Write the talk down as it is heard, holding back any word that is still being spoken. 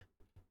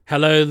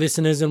Hello,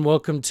 listeners, and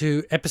welcome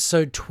to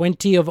episode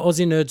 20 of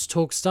Aussie Nerds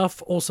Talk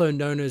Stuff, also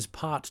known as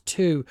part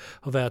 2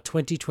 of our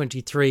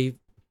 2023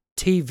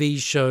 TV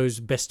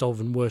shows best of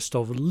and worst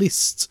of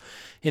lists.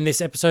 In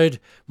this episode,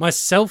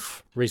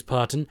 myself, Rhys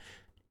Parton,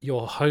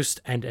 your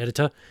host and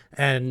editor,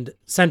 and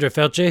Sandra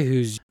Felche,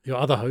 who's your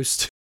other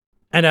host,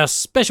 and our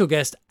special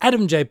guest,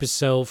 Adam J.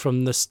 Purcell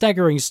from the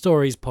Staggering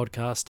Stories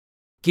podcast,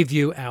 give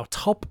you our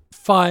top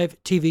 5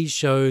 TV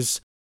shows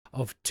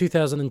of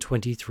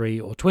 2023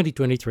 or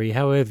 2023,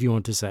 however you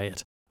want to say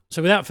it.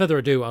 So without further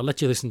ado, I'll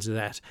let you listen to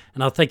that,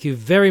 and I'll thank you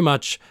very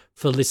much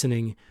for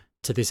listening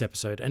to this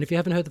episode. And if you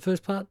haven't heard the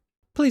first part,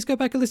 please go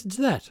back and listen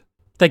to that.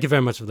 Thank you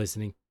very much for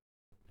listening,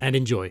 and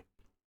enjoy.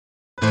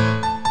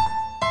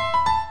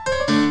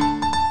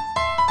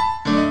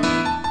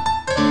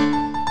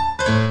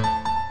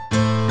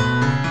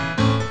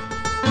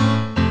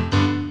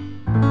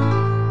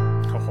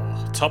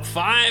 Top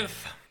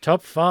 5?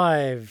 Top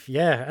 5,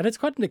 yeah. And it's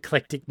quite an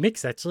eclectic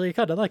mix, actually. I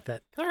kind of like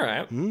that. All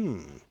right.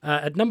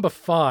 At number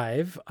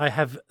 5, I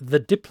have The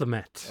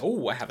Diplomat.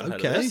 Oh, I haven't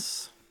heard of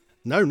this.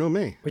 No, not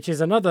me. Which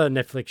is another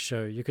Netflix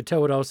show. You could tell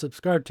what I was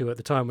subscribed to at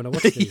the time when I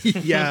watched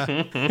these.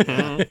 Yeah.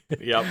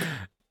 Yep.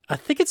 I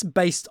think it's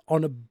based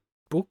on a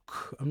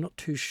book. I'm not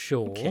too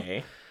sure.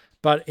 Okay.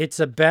 But it's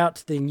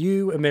about the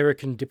new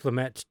American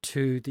diplomat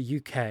to the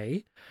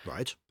UK.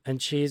 Right.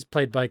 And she is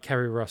played by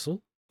Carrie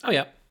Russell. Oh,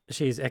 yeah.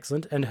 She is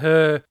excellent. And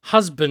her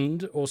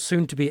husband, or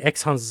soon-to-be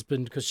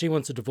ex-husband, because she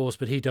wants a divorce,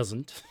 but he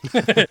doesn't.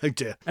 Oh,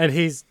 dear. And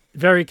he's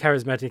very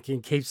charismatic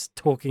and keeps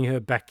talking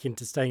her back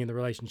into staying in the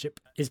relationship,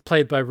 is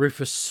played by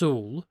Rufus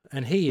Sewell.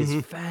 And he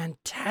is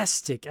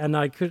fantastic. And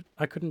I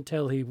couldn't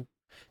tell he's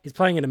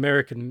playing an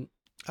American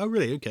Oh,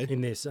 really? Okay.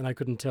 in this, and I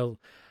couldn't tell.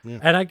 Yeah.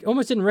 And I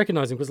almost didn't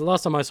recognize him because the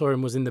last time I saw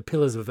him was in The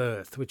Pillars of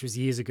Earth, which was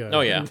years ago. Oh,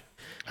 yeah. And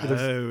it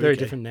looks very okay.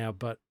 different now,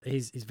 but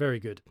he's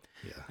very good.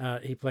 Yeah.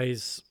 He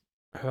plays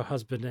her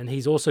husband, and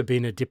he's also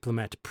been a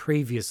diplomat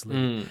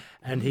previously.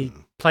 And he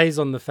plays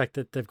on the fact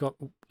that they've got,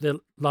 their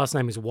last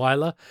name is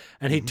Weiler,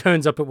 and he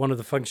turns up at one of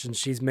the functions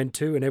she's meant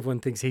to, and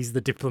everyone thinks he's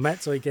the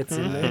diplomat, so he gets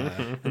in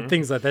there and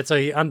things like that. So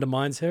he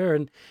undermines her,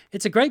 and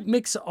it's a great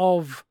mix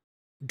of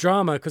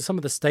drama because some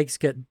of the stakes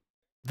get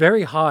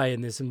very high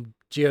and there's some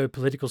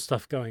geopolitical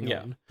stuff going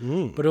on,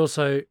 but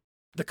also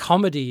the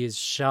comedy is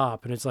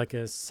sharp and it's like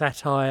a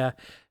satire.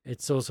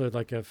 It's also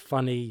like a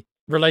funny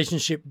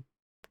relationship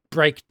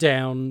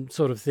breakdown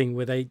sort of thing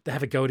where they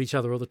have a go at each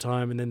other all the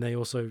time and then they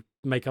also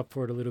make up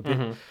for it a little bit.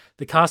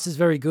 The cast is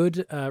very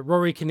good.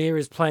 Rory Kinnear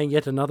is playing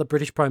yet another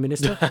British Prime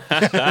Minister,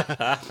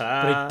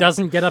 but he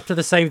doesn't get up to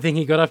the same thing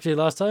he got up to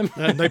last time.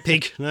 No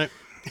pig. No.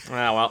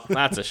 Ah, well,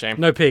 that's a shame.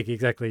 No pig,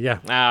 exactly, yeah.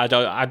 I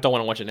don't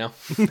want to watch it now.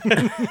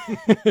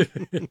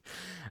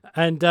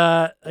 And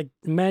a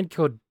man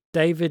called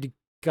David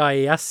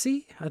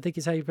Gaiassi, I think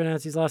is how you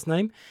pronounce his last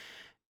name.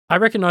 I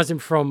recognize him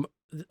from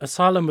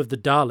Asylum of the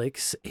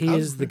Daleks. He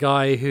is the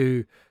guy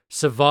who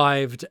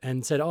survived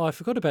and said, I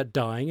forgot about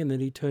dying, and then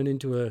he turned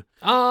into a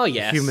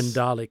human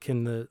Dalek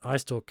and the eye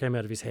stalk came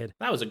out of his head.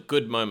 That was a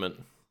good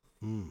moment.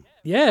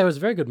 Yeah, it was a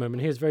very good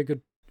moment. He was very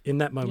good in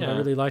that moment. Yeah. I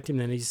really liked him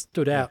then. He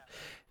stood out.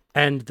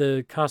 And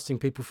the casting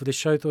people for this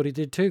show thought he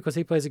did too, because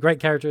he plays a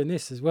great character in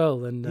this as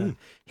well. And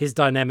his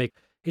dynamic,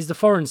 he's the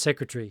foreign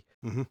secretary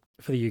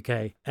for the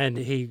UK, and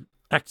he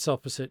acts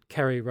opposite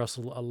Carrie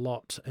Russell a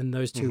lot, and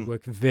those two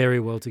work very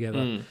well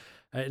together.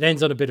 It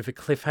ends on a bit of a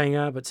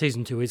cliffhanger, but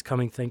season 2 is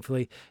coming,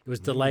 thankfully. It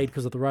was delayed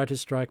because of the writer's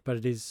strike, but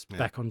it is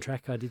back on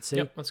track, I did see.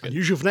 Yep, that's good.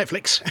 Unusual for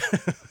Netflix.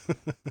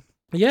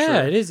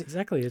 Yeah, it is,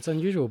 exactly. It's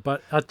unusual,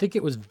 but I think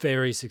it was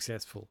very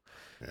successful.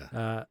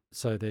 Yeah.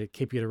 So they're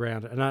keeping it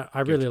around, and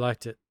I really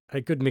liked it. A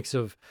good mix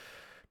of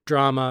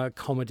drama,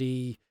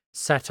 comedy,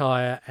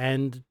 satire,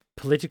 and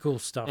political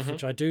stuff,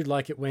 which I do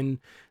like it when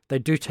they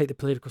do take the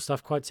political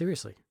stuff quite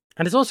seriously.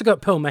 And it's also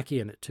got Pearl Mackie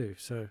in it too,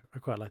 so I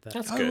quite like that.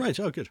 That's Oh, good. right.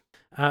 Oh, good.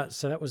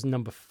 So that was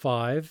number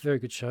 5. Very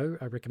good show.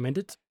 I recommend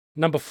it.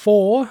 Number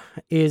 4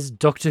 is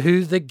Doctor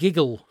Who The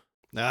Giggle.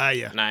 Ah,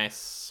 yeah.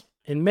 Nice.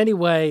 In many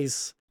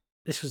ways,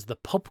 this was the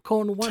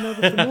popcorn one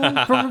out of them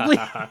all, probably.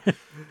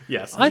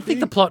 Yes. I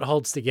think the plot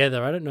holds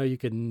together. I don't know you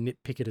can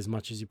nitpick it as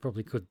much as you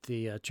probably could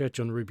the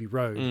Church on Ruby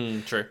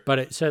Road. True. But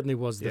it certainly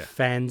was the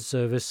fan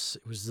service.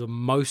 It was the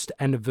most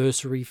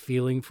anniversary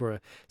feeling for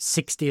a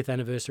 60th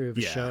anniversary of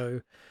a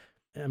show.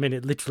 I mean,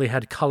 it literally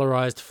had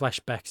colorized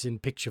flashbacks in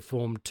picture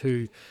form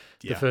to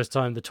the first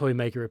time the toy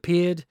maker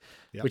appeared,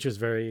 which was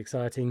very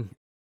exciting.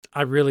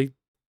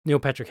 Neil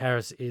Patrick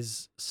Harris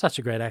is such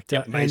a great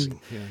actor.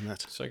 Amazing. And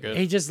That's So good.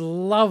 he just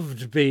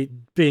loved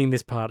being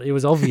this part. It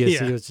was obvious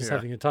he was just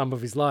having a time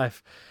of his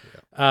life.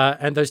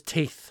 And those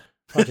teeth.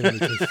 Fighting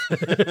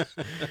the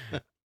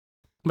teeth.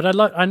 But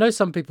I know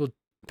some people,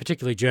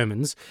 particularly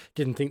Germans,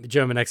 didn't think the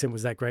German accent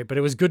was that great, but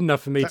it was good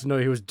enough for me to know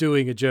he was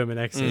doing a German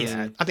accent.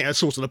 yeah. I think that's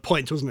sort of the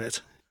point, wasn't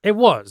it? It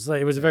was.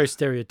 Like, it was a very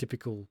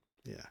stereotypical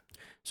Yeah.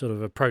 sort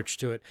of approach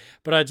to it.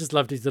 But I just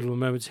loved his little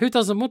moments. Who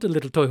doesn't want a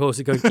little toy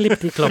horsey going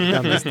clippity-clop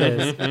down the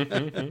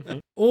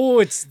stairs? Oh,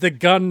 it's the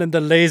gun and the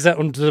laser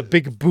and the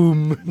big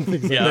boom.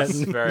 Yes,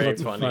 Like that. very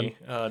Lots of funny.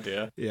 fun. Oh,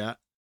 dear. Yeah.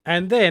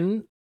 And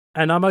then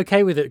And I'm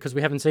okay with it because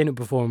we haven't seen it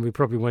before and we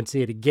probably won't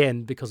see it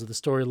again because of the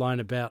storyline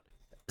about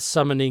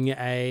summoning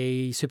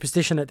a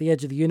superstition at the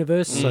edge of the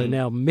universe. So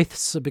now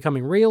myths are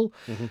becoming real.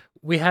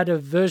 We had a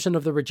version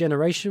of the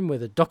regeneration where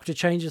the Doctor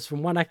changes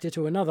from one actor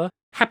to another,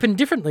 happened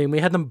differently, and we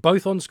had them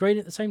both on screen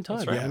at the same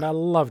time. right. And I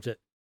loved it.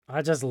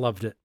 I just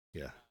loved it.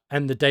 Yeah.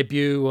 And the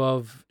debut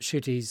of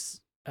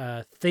Ncuti's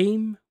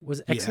theme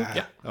was excellent.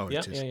 Yeah. Oh,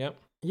 it is. Yeah.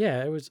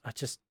 Yeah, it was. I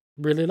just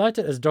really liked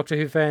it. As a Doctor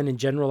Who fan in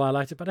general, I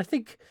liked it. But I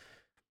think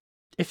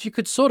if you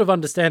could sort of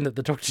understand that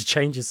the Doctor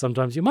changes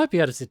sometimes, you might be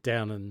able to sit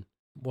down and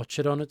watch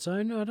it on its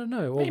own. I don't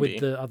know. Or Maybe. with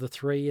the other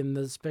three in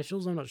the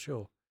specials. I'm not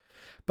sure.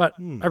 But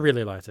I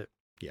really liked it.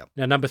 Yep.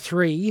 Now, number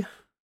 3,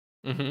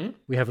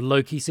 we have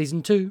Loki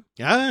season 2.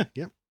 Yeah.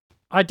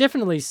 I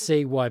definitely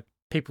see why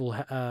people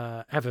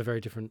have a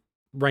very different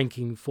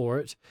ranking for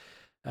it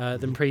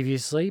than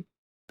previously.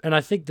 And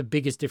I think the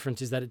biggest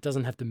difference is that it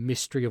doesn't have the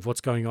mystery of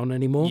what's going on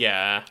anymore.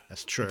 Yeah.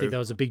 That's true. I think that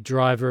was a big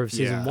driver of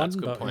season Yeah, 1, that's a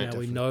good but point, now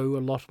we definitely. know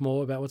a lot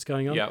more about what's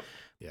going on. Yep.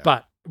 Yeah.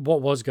 But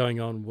what was going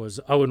on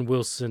was Owen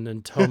Wilson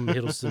and Tom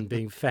Hiddleston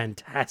being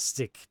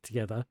fantastic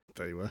together.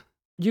 They were.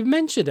 You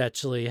mentioned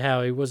actually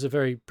how he was a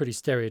pretty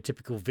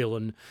stereotypical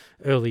villain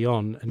early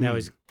on, and now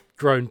he's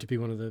grown to be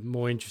one of the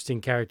more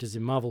interesting characters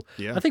in Marvel.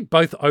 Yeah. I think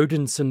both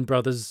Odinson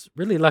brothers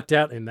really lucked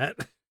out in that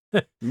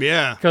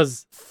Yeah.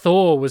 because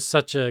Thor was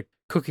such a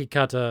cookie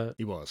cutter,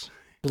 He was.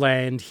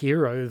 bland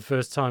hero the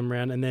first time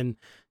round, and then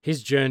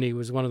his journey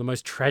was one of the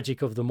most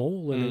tragic of them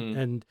all.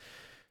 And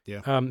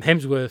Yeah.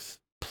 Hemsworth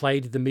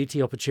played the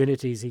meaty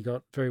opportunities he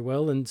got very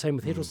well, and same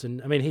with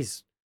Hiddleston. I mean,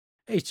 he's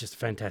just a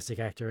fantastic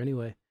actor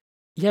anyway.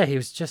 Yeah, he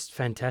was just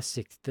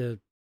fantastic. The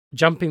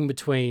jumping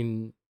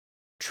between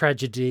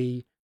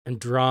tragedy and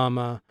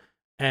drama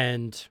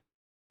and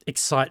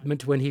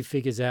excitement when he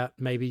figures out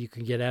maybe you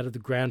can get out of the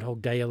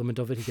Groundhog Day element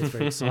of it. He gets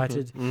very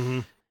excited.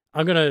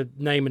 I'm going to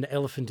name an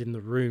elephant in the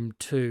room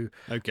too.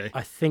 Okay.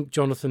 I think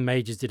Jonathan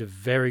Majors did a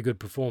very good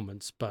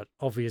performance, but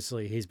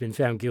obviously he's been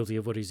found guilty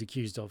of what he's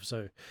accused of.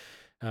 So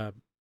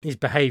his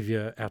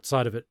behavior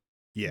outside of it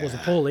Yeah. was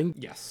appalling.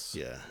 Yes.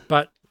 Yeah.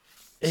 But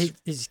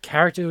his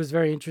character was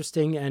very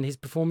interesting, and his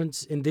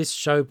performance in this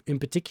show in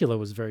particular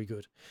was very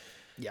good.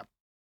 Yep.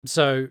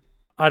 So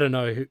I don't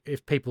know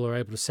if people are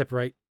able to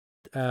separate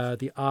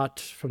the art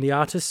from the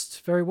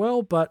artist very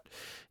well, but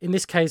in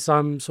this case,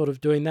 I'm sort of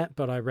doing that.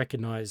 But I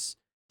recognize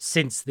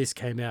since this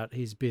came out,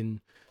 he's been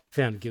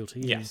found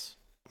guilty. Yes.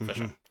 For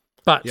sure.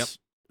 But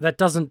that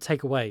doesn't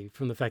take away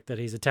from the fact that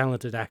he's a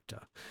talented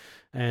actor,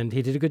 and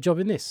he did a good job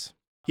in this.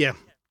 Yeah.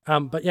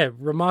 But yeah,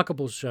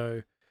 remarkable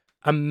show.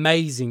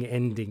 Amazing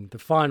ending. The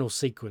final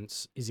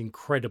sequence is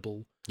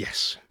incredible.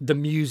 Yes. The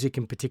music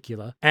in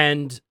particular.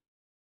 And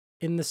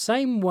in the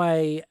same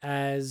way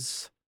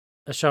as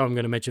a show I'm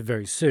going to mention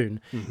very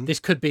soon,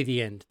 this could be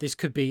the end. This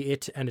could be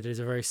it, and it is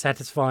a very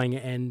satisfying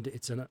end.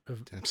 It's a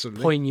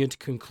Absolutely. poignant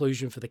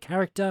conclusion for the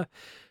character,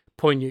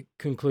 poignant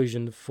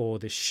conclusion for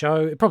this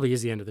show. It probably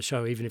is the end of the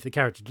show, even if the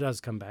character does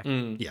come back.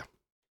 Yeah.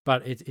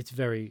 But it's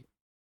very,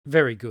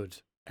 very good,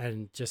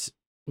 and just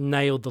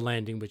nailed the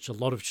landing, which a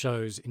lot of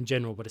shows in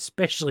general, but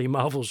especially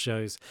Marvel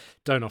shows,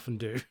 don't often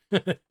do.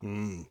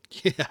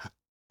 Yeah.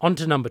 On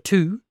to number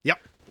 2. Yep.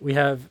 We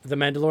have The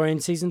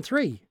Mandalorian Season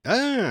 3,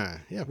 Ah,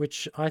 yeah.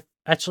 which I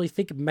actually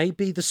think may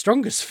be the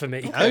strongest for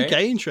me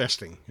Okay,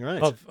 interesting.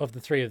 Right. of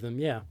the 3 of them,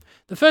 yeah.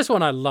 The first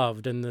one I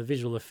loved, and the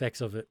visual effects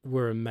of it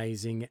were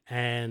amazing,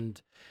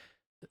 and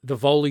the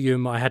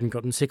volume I hadn't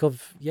gotten sick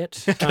of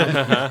yet.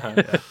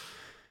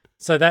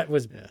 So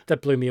that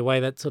blew me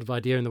away. That sort of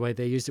idea and the way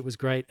they used it was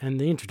great.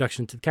 And the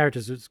introduction to the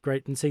characters was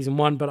great in season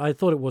 1, but I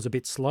thought it was a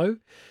bit slow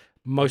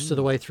most of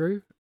the way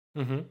through.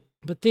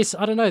 But this,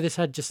 I don't know, this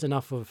had just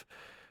enough of,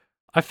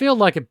 I feel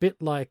like a bit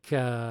like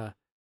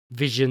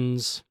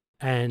Visions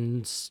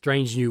and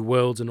Strange New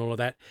Worlds and all of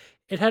that.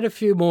 It had a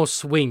few more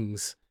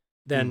swings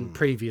than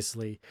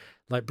previously,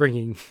 like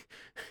bringing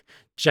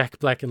Jack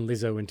Black and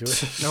Lizzo into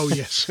it. Oh,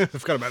 yes. I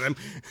forgot about them.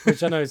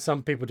 Which I know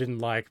some people didn't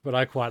like, but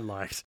I quite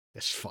liked.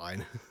 It's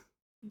fine.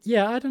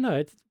 Yeah, I don't know.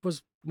 It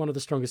was one of the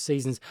strongest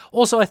seasons.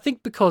 Also, I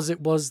think because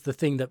it was the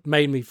thing that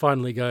made me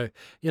finally go,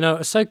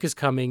 Ahsoka's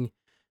coming.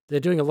 They're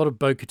doing a lot of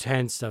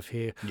Bo-Katan stuff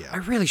here. Yeah. I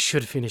really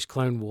should have finished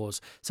Clone Wars.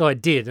 So I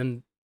did,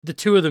 and the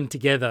two of them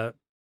together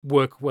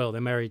work well.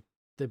 They're married.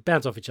 They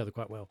bounce off each other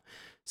quite well.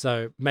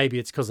 So maybe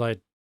it's because I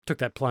took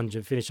that plunge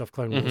and finished off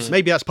Clone Wars.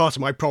 Maybe that's part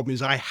of my problem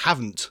is I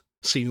haven't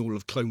seen all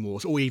of Clone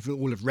Wars or even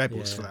all of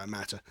Rebels for that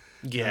matter.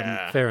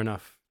 Yeah. Fair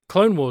enough.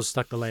 Clone Wars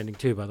stuck the landing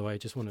too, by the way.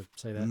 Just want to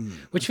say that.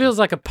 Which feels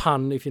like a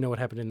pun if you know what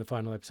happened in the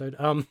final episode.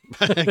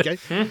 Okay.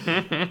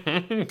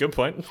 Good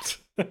point.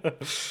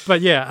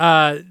 But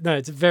yeah, no,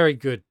 it's very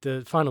good.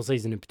 The final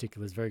season in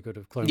particular is very good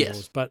of Clone Yes.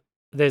 Wars. But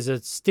there's a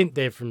stint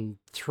there from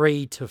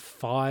 3 to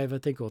 5, I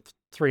think, or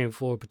 3 and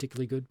 4 are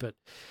particularly good. But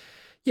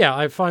yeah,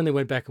 I finally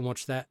went back and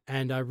watched that,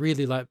 and I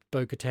really liked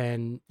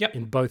Bo-Katan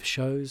in both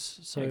shows.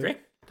 So I agree.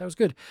 that was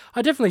good.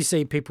 I definitely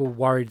see people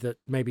worried that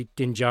maybe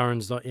Din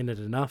Djarin's not in it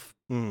enough.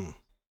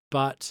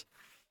 But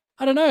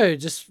I don't know,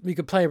 just you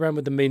could play around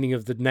with the meaning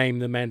of the name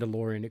The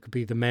Mandalorian. It could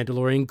be the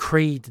Mandalorian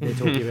Creed they're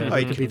talking about.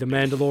 It could be the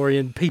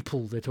Mandalorian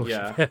people they're talking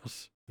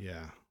about.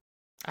 Yeah.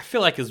 I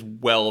feel like as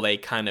well they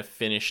kind of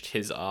finished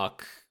his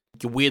arc.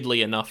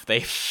 Weirdly enough,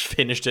 they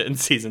finished it in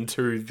season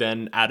 2,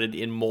 then added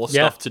in more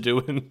stuff to do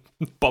in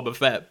Boba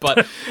Fett.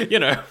 But,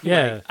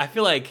 like, I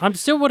feel like... I'm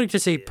still wanting to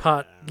see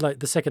the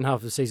second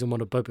half of season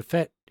 1 of Boba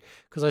Fett,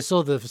 because I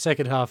saw the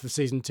second half of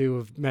season 2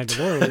 of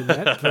Mandalorian in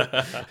that.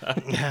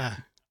 But Yeah.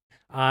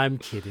 I'm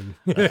kidding.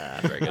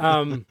 Very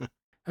good.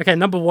 Okay,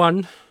 number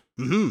 1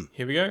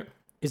 Here we go.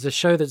 is a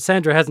show that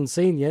Sandra hasn't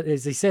seen yet.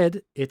 As he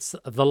said, it's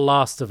The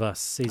Last of Us,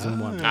 season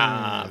 1.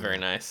 Very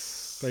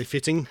nice. Very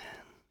fitting.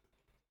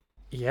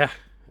 Yeah,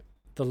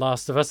 The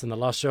Last of Us and the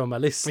last show on my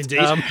list. Indeed.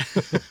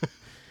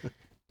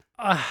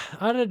 I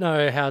don't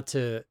know how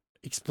to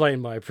explain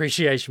my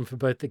appreciation for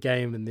both the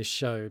game and this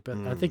show, but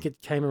I think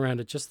it came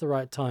around at just the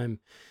right time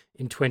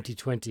in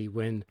 2020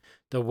 when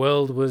the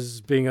world was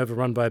being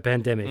overrun by a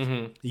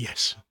pandemic.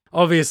 Yes.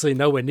 Obviously,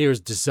 nowhere near as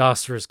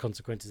disastrous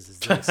consequences as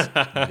this.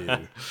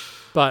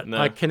 But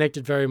I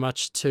connected very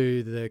much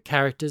to the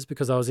characters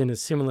because I was in a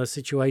similar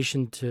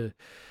situation to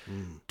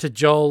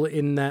Joel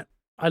in that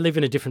I live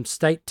in a different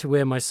state to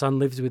where my son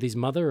lives with his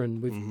mother,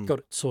 and we've got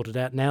it sorted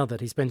out now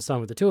that he spends time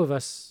with the two of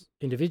us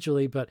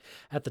individually. But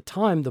at the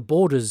time, the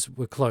borders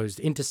were closed,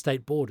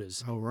 interstate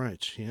borders. Oh,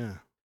 right, yeah.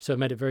 So it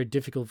made it very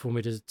difficult for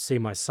me to see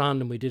my son,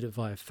 and we did it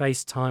via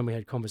FaceTime. We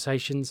had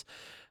conversations.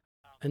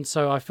 And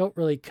so I felt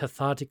really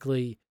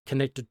cathartically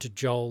connected to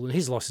Joel, and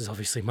his loss is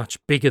obviously much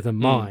bigger than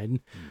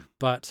mine.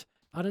 But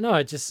I don't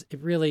know,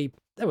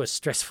 there were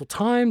stressful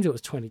times. It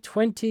was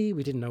 2020.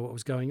 We didn't know what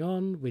was going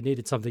on. We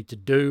needed something to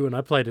do, and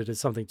I played it as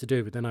something to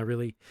do, but then I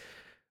really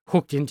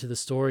hooked into the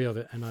story of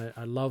it, and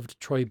I loved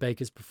Troy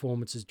Baker's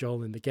performance as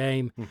Joel in the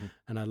game,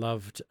 and I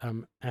loved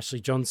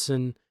Ashley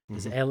Johnson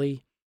as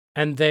Ellie.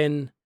 And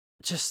then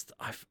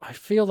I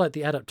feel like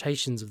the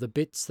adaptations of the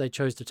bits they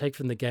chose to take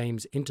from the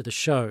games into the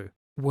show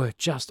were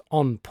just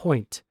on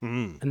point.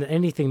 And that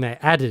anything they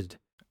added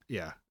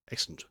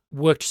excellent.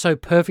 Worked so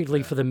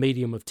perfectly for the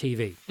medium of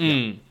TV.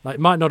 Like, it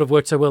might not have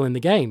worked so well in the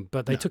game,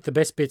 but they took the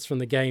best bits from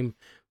the game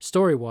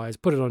story-wise,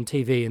 put it on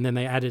TV, and then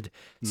they added,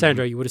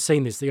 Sandra, you would have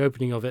seen this, the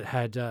opening of it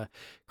had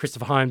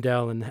Christopher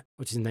Heimdall and,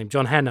 what's his name,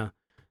 John Hannah,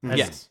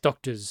 as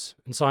doctors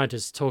and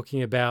scientists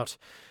talking about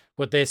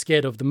what they're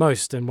scared of the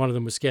most, and one of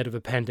them was scared of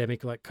a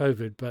pandemic like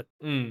COVID, but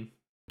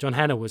John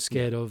Hannah was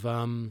scared of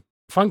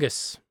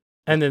fungus.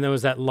 And then there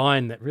was that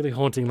line, that really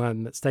haunting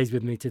line that stays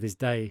with me to this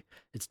day.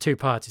 It's 2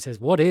 parts. He says,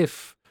 what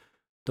if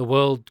the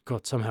world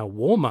got somehow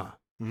warmer?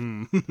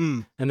 And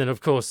then, of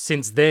course,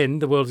 since then,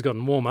 the world's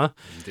gotten warmer.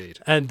 Indeed.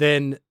 And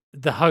then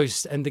the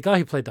host, and the guy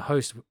who played the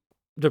host,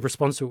 the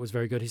response to it was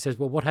very good. He says,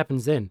 well, what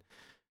happens then?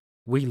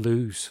 We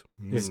lose,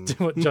 is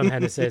what John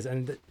Hannah says.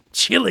 And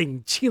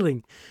chilling.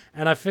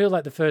 And I feel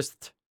like the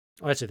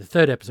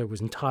third episode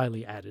was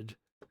entirely added.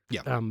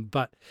 Yeah.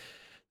 But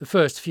the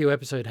first few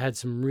episodes had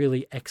some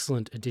really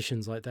excellent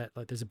additions like that.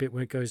 Like, there's a bit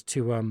where it goes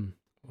to,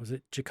 was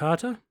it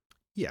Jakarta?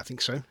 Yeah, I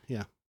think so,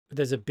 yeah.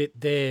 There's a bit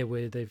there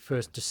where they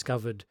first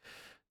discovered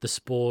the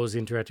spores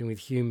interacting with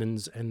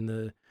humans, and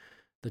the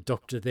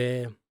doctor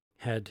there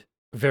had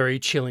a very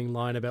chilling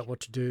line about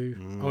what to do.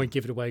 I won't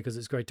give it away because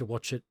it's great to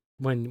watch it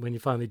when you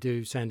finally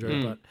do,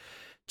 Sandra. But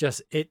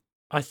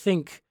I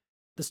think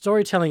the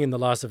storytelling in The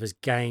Last of Us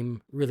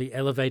game really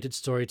elevated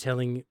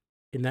storytelling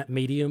in that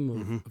medium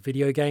of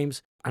video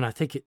games. And I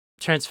think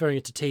transferring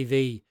it to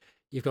TV,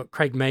 you've got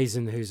Craig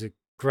Mazin, who's a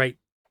great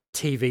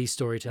TV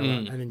storyteller,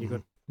 and then you've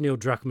got Neil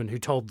Druckmann, who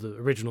told the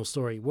original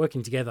story,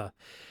 working together,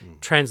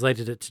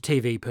 translated it to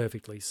TV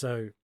perfectly.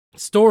 So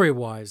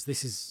story-wise,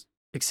 this is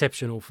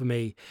exceptional for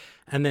me.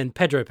 And then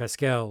Pedro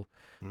Pascal,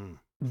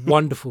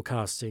 wonderful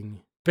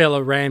casting.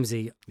 Bella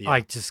Ramsey,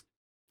 I just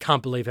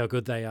can't believe how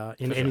good they are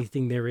in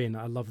anything they're in.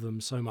 I love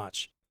them so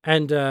much.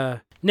 And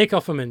Nick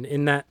Offerman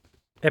in that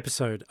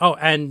episode. Oh,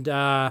 and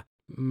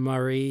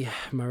Murray,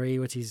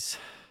 what's his...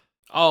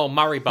 Oh,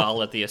 Murray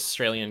Bartlett, the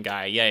Australian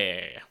guy.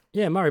 Yeah.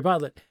 Yeah, Murray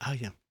Bartlett. Oh,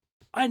 yeah.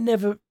 I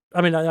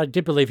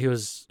did believe he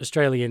was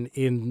Australian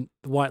in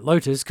The White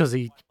Lotus because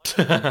he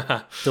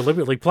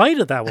deliberately played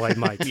it that way,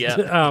 mate. Yeah,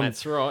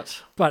 that's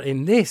right. But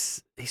in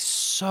this, he's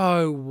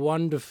so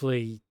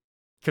wonderfully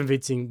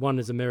convincing, one,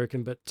 as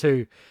American, but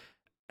two,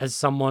 as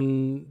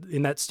someone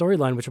in that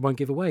storyline, which I won't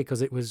give away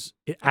because it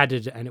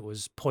added and it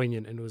was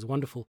poignant and it was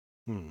wonderful.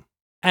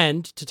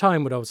 And to tie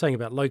in what I was saying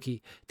about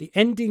Loki, the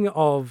ending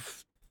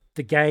of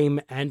the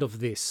game and of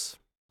this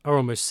are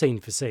almost scene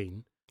for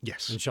scene.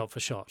 Yes. And shot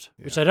for shot,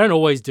 which they don't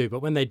always do,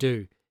 but when they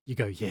do, you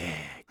go, yeah,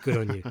 good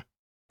on you.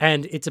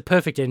 And it's a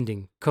perfect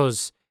ending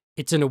because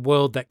it's in a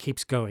world that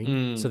keeps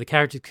going. So the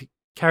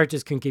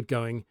characters can keep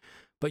going,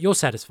 but you're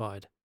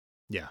satisfied.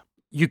 Yeah.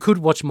 You could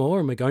watch more,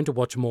 and we're going to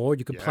watch more.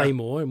 You could play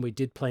more, and we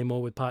did play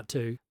more with part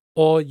 2.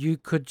 Or you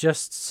could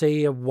just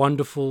see a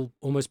wonderful,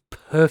 almost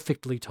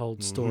perfectly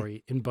told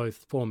story in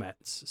both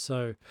formats.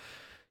 So,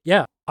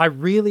 yeah, I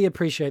really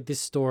appreciate this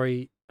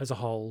story as a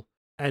whole.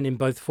 And in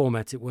both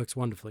formats, it works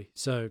wonderfully.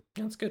 So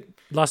that's good.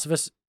 Last of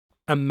Us,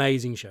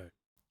 amazing show.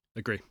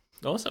 Agree.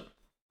 Awesome.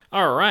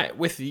 All right,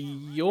 with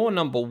your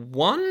number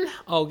 1,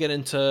 I'll get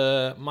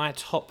into my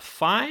top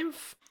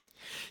 5.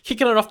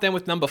 Kicking it off then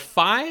with number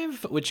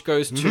 5, which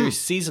goes to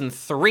season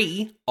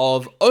 3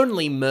 of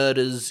Only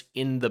Murders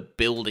in the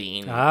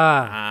Building.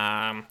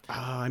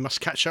 I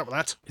must catch up with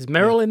that. Is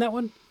Meryl in that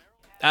one?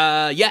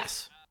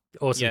 Yes.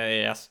 Awesome. Yeah,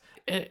 yes.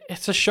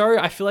 It's a show.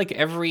 I feel like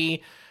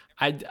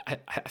I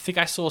think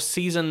I saw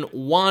season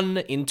 1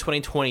 in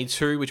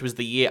 2022, which was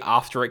the year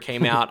after it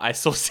came out. I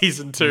saw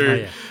season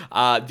 2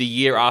 the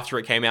year after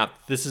it came out.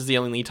 This is the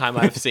only time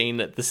I've seen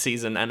the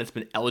season, and it's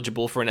been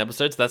eligible for an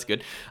episode, so that's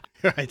good.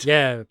 Right.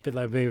 Yeah, a bit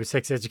like me with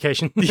Sex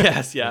Education.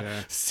 Yes,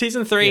 yeah.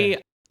 Season 3,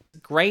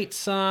 great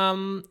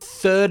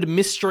third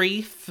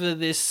mystery for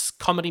this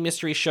comedy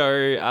mystery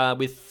show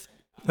with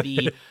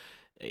the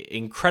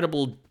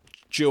incredible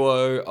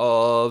duo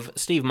of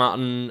Steve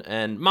Martin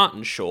and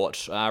Martin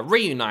Short,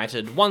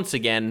 reunited once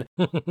again,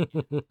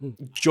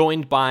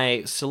 joined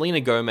by Selena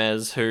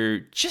Gomez,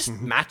 who just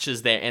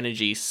matches their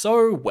energy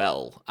so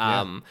well.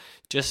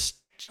 Just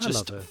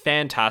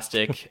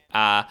fantastic.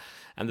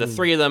 And the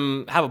three of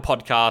them have a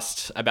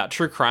podcast about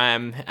true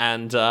crime,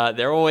 and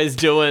they're always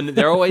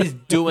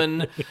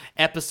doing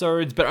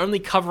episodes, but only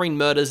covering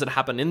murders that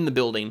happen in the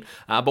building.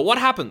 But what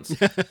happens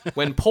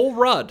when Paul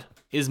Rudd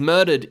is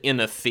murdered in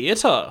a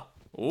theater?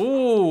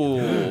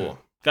 Ooh,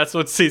 that's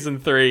what season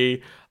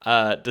 3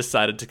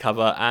 decided to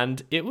cover,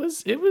 and it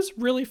was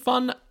really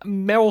fun.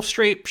 Meryl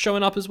Streep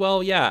showing up as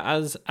well.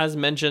 Yeah, as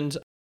mentioned,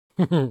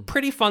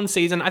 pretty fun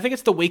season. I think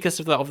it's the weakest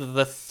of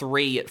the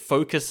 3. It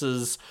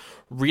focuses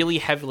really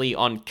heavily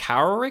on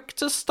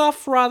character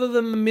stuff rather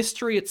than the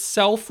mystery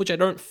itself, which I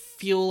don't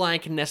feel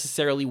like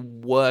necessarily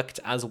worked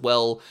as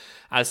well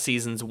as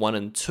seasons 1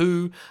 and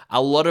 2.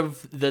 A lot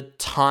of the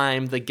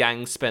time, the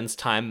gang spends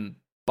time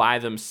by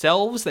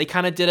themselves. They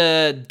kind of did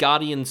a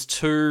Guardians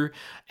 2,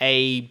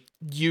 a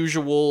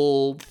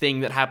usual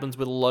thing that happens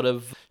with a lot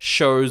of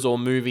shows or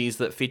movies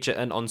that feature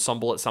an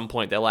ensemble at some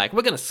point. They're like,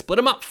 we're going to split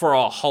them up for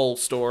a whole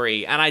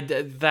story. And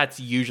that's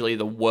usually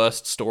the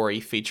worst story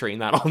featuring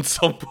that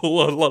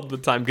ensemble a lot of the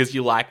time, because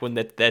you like when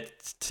they're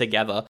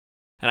together.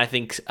 And I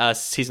think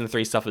season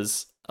 3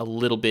 suffers a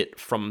little bit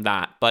from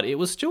that, but it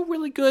was still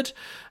really good.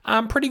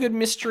 Pretty good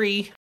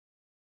mystery.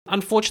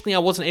 Unfortunately, I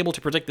wasn't able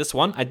to predict this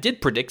one. I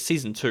did predict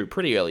season 2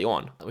 pretty early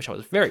on, which I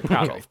was very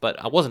proud of,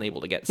 but I wasn't able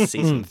to get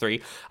season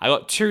 3. I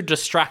got too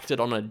distracted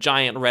on a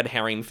giant red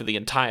herring for the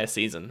entire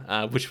season,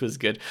 which was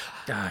good.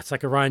 It's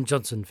like a Ryan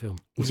Johnson film.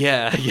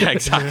 Yeah,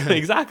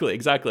 exactly.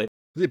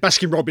 Was it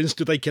Baskin Robbins?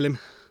 Did they kill him?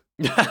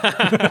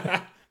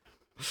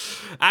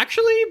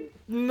 Actually,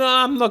 no,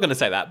 I'm not going to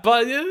say that,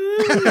 but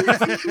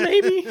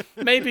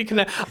maybe.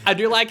 I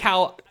do like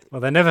how...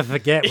 Well, they never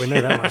forget, we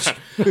know that much.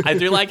 I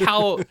do like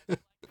how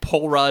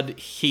Paul Rudd,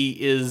 he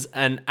is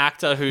an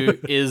actor who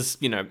is,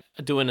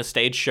 doing a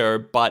stage show,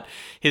 but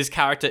his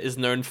character is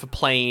known for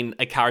playing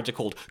a character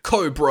called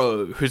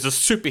Cobra, who's a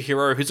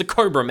superhero, who's a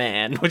Cobra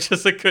Man, which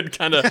is a good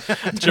kind of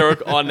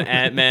joke on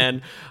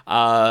Ant-Man.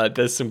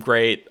 There's some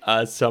great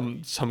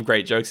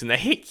jokes in there.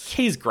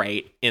 He's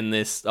great in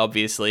this,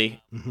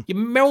 obviously.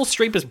 Meryl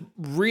Streep is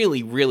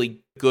really,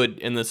 really good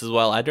in this as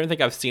well. I don't think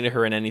I've seen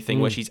her in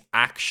anything where she's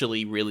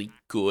actually really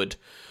good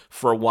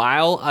for a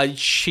while.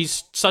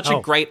 She's such a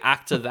great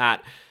actor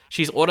that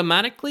she's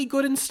automatically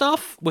good in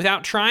stuff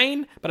without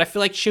trying, but I feel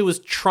like she was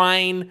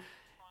trying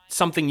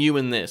something new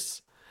in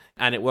this,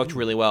 and it worked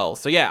really well.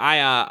 So yeah,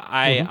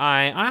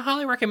 I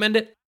highly recommend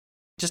it,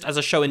 just as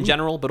a show in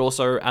general, but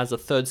also as a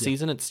third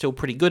season. It's still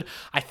pretty good.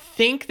 I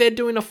think they're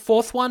doing a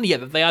 4th one. Yeah,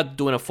 they are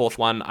doing a 4th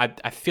one.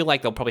 I feel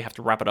like they'll probably have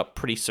to wrap it up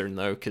pretty soon,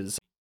 though, because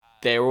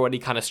they're already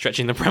kind of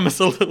stretching the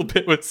premise a little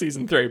bit with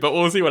season 3, but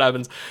we'll see what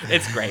happens.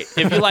 It's great.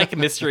 If you like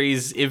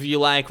mysteries, if you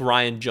like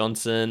Ryan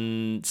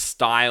Johnson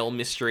style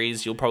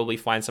mysteries, you'll probably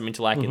find something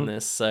to like in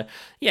this. So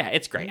yeah,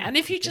 it's great. And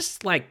if you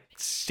just like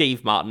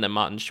Steve Martin and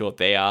Martin Short,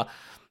 they are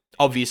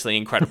obviously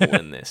incredible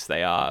in this.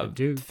 They are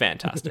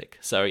fantastic.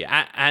 So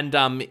yeah,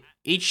 and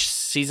each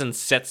season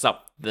sets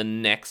up the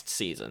next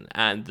season,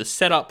 and the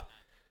setup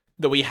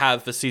that we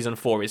have for season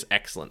 4 is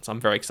excellent. So I'm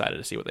very excited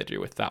to see what they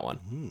do with that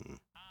one.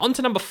 On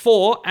to number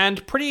 4,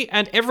 and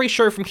every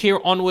show from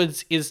here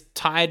onwards is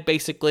tied,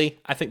 basically.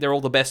 I think they're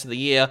all the best of the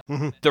year.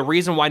 The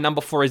reason why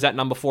number 4 is at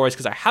number 4 is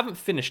because I haven't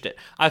finished it.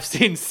 I've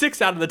seen 6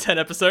 out of the 10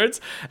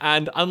 episodes,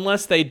 and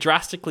unless they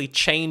drastically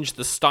change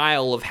the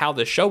style of how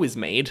the show is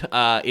made,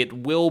 it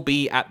will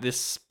be at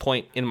this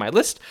point in my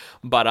list.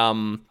 But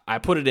I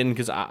put it in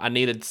because I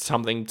needed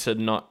something to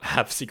not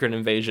have Secret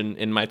Invasion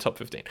in my top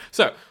 15.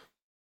 So,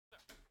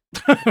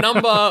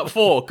 number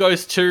 4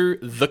 goes to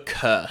The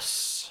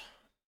Curse,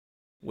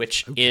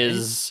 which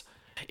it's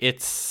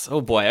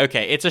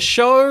a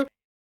show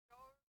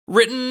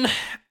written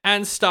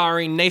and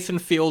starring Nathan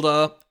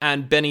Fielder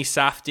and Benny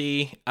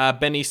Safdie.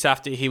 Benny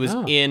Safdie, he was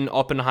in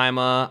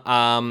Oppenheimer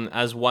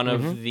as one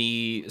of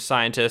the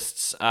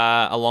scientists.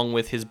 Along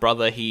with his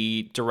brother,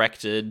 he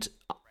directed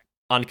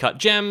Uncut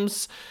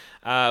Gems,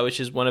 which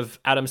is one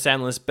of Adam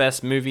Sandler's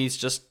best movies.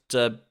 Just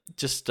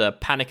just a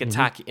panic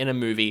attack in a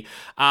movie.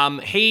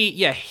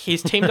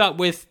 He's teamed up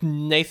with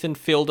Nathan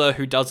Fielder,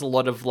 who does a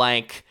lot of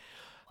like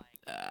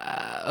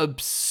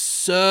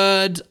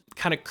absurd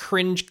kind of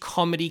cringe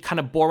comedy, kind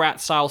of Borat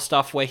style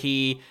stuff where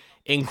he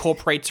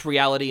incorporates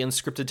reality and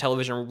scripted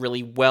television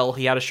really well.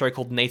 He had a show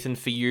called Nathan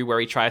For You where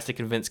he tries to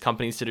convince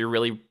companies to do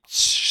really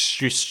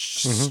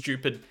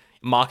stupid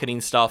marketing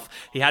stuff.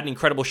 He had an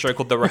incredible show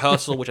called The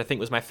Rehearsal, which I think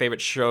was my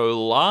favorite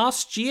show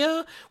last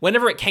year.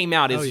 Whenever it came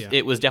out,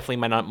 it was definitely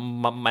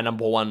my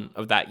number one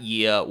of that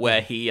year,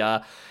 where he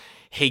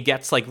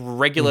gets like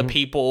regular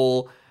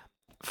people,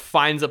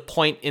 finds a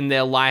point in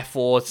their life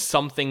or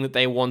something that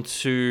they want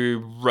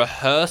to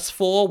rehearse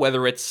for,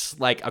 whether it's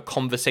like a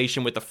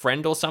conversation with a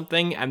friend or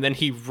something, and then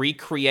he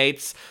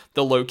recreates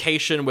the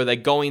location where they're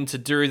going to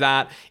do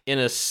that in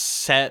a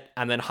set,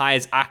 and then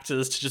hires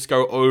actors to just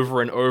go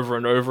over and over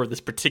and over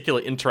this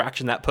particular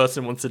interaction that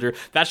person wants to do.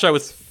 That show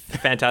was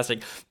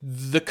fantastic.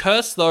 The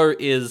Curse, though,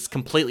 is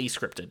completely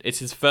scripted. It's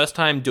his first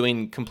time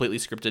doing completely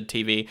scripted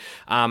TV,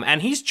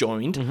 and he's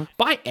joined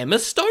by Emma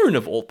Stone,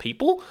 of all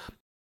people,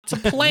 to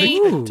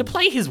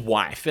play his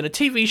wife in a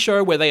TV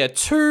show where they are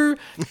two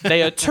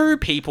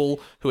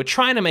people who are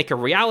trying to make a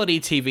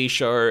reality TV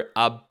show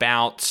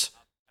about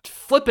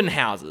flipping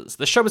houses.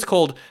 The show is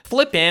called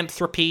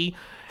Flipanthropy,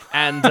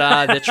 and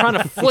they're trying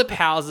to flip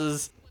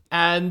houses.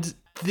 And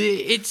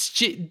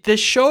the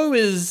show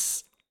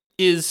is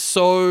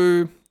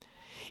so.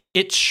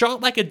 It's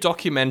shot like a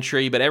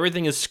documentary, but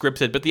everything is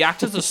scripted. But the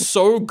actors are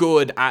so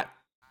good at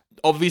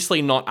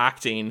obviously not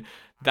acting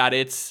that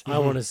I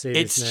want to see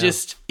it's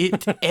this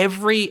now.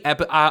 Every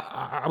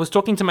I was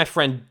talking to my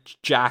friend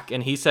Jack,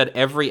 and he said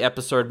every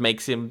episode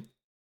makes him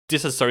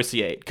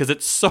disassociate because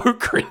it's so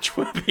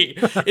cringeworthy.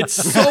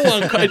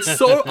 It's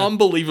so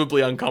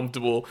unbelievably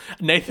uncomfortable.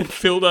 Nathan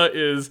Fielder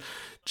is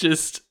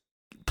just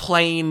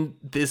playing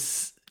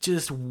this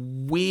just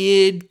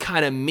weird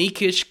kind of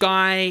meekish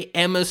guy.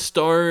 Emma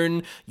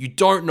Stone, you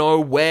don't know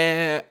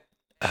where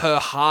her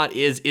heart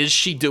is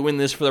she doing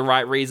this for the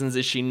right reasons?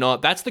 Is she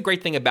not? That's the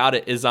great thing about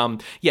it is,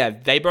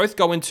 they both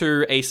go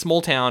into a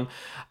small town,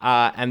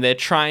 and they're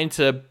trying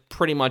to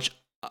pretty much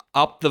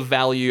up the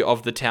value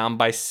of the town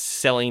by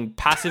selling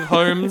passive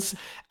homes.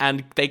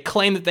 And they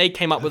claim that they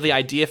came up with the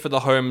idea for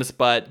the homes,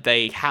 but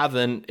they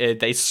haven't.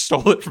 They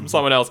stole it from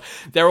someone else.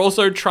 They're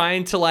also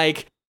trying to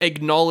like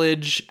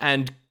acknowledge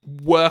and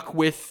work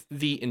with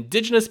the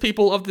indigenous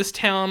people of this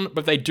town,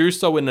 but they do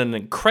so in an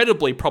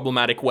incredibly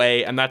problematic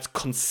way, and that's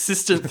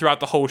consistent throughout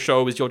the whole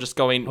show. Is you're just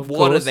going,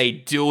 what are they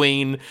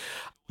doing?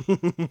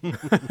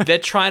 They're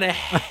trying to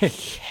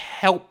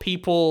help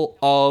people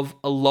of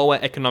a lower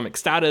economic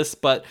status,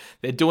 but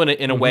they're doing it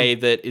in a way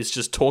that is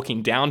just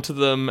talking down to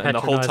them, and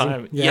the whole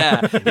time,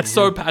 it's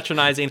so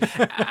patronizing.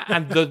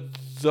 And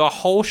the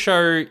whole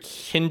show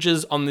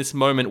hinges on this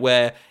moment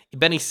where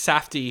Benny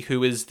Safdie,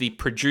 who is the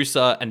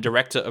producer and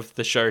director of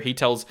the show, he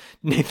tells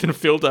Nathan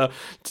Fielder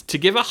to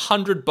give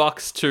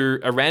 $100 to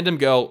a random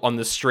girl on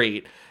the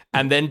street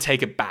and then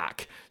take it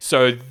back.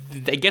 So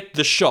they get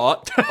the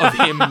shot of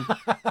him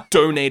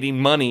donating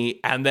money,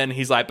 and then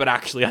he's like, but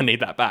actually I need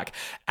that back.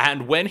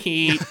 And when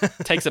he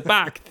takes it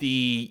back,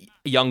 the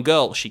young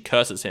girl, she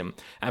curses him.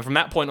 And from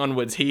that point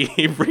onwards, he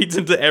reads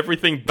into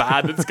everything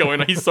bad that's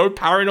going on. He's so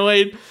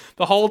paranoid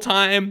the whole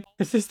time.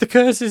 Is this the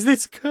curse? Is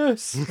this a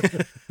curse?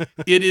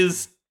 It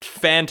is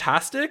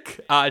fantastic.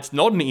 It's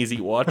not an easy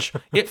watch.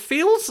 It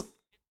feels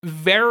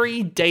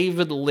very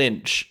David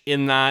Lynch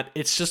in that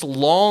it's just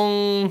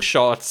long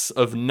shots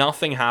of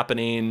nothing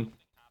happening.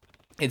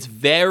 It's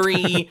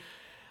very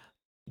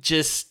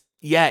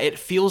it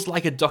feels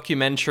like a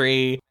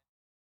documentary.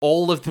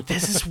 There's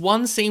this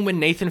one scene when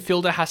Nathan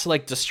Fielder has to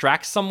like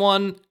distract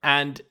someone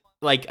and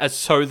like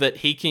so that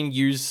he can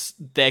use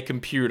their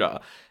computer.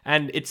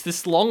 And it's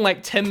this long,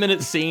 like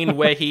 10-minute scene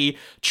where he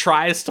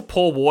tries to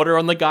pour water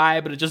on the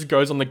guy, but it just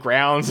goes on the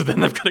ground. So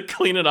then they've got to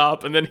clean it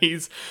up. And then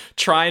he's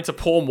trying to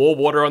pour more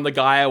water on the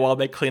guy while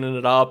they're cleaning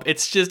it up. It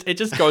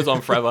just goes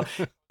on forever.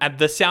 And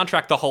the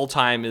soundtrack the whole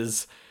time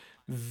is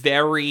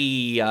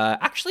very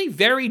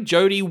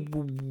Jodie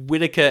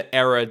Whittaker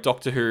era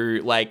Doctor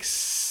Who, like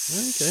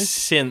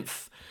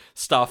synth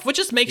stuff, which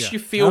just makes you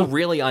feel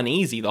really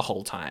uneasy the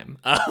whole time.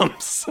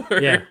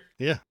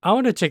 Yeah. I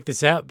want to check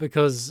this out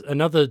because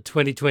another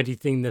 2020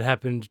 thing that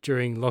happened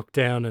during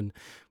lockdown and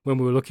when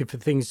we were looking for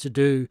things to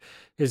do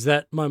is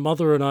that my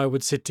mother and I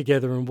would sit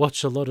together and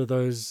watch a lot of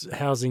those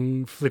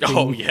housing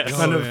flipping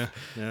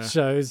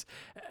shows.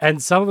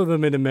 And some of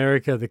them in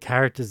America, the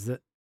characters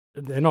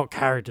they're not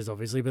characters,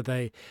 obviously, but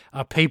they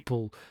are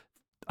people.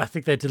 I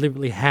think they're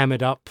deliberately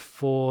hammered up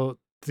for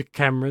the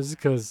cameras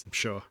because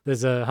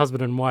there's a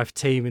husband and wife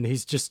team and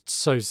he's just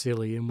so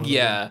silly.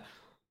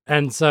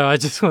 And so I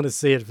just want to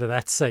see it for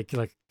that sake,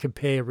 like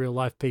compare real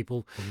life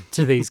people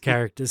to these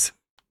characters.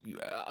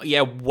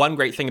 One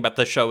great thing about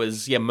the show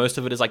is, most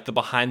of it is like the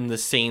behind the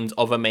scenes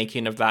of a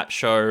making of that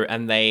show,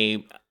 and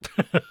they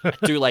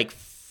do like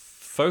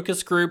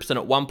focus groups, and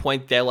at one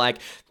point they're like,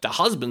 the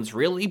husband's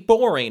really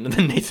boring, and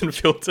then Nathan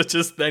Filter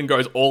just then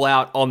goes all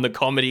out on the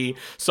comedy,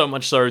 so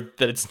much so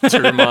that it's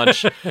too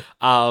much.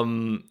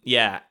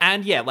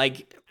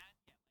 Like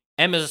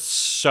Emma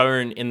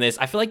Stone in this,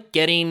 I feel like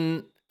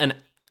getting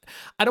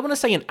I don't want to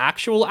say an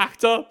actual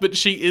actor, but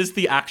she is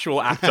the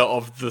actual actor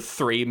of the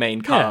three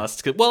main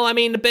cast. Well, I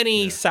mean,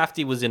 Benny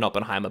Safdie was in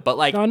Oppenheimer, but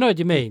like... I know what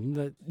you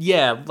mean.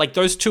 Yeah, like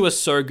those two are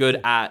so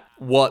good at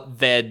what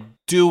they're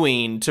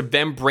doing, to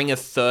then bring a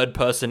third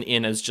person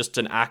in as just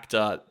an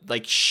actor,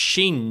 like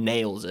she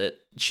nails it.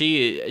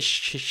 She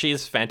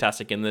is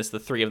fantastic in this. The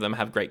three of them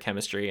have great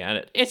chemistry,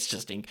 and it's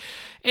just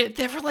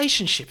their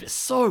relationship is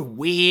so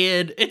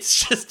weird.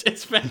 It's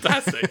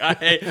fantastic.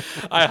 I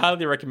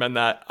highly recommend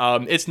that.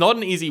 It's not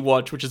an easy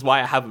watch, which is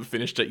why I haven't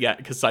finished it yet,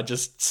 because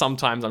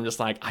sometimes I'm just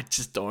like, I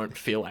just don't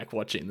feel like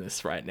watching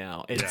this right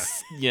now.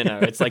 It's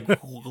it's like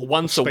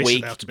once a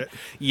week. Out a bit.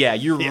 Yeah,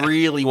 you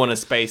really want to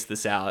space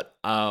this out.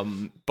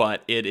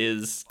 But it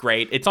is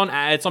great. It's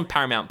on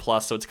Paramount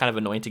Plus, so it's kind of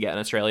annoying to get in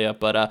Australia,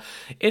 but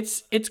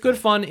it's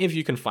good fun if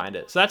you can find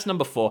it. So that's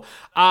number 4.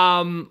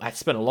 I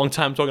spent a long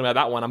time talking about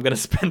that one. I'm going to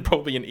spend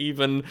probably an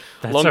even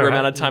longer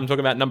amount of time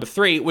talking about number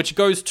 3, which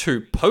goes to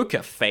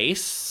Poker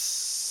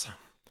Face.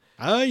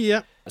 Oh,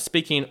 yeah.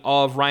 Speaking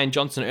of Ryan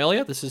Johnson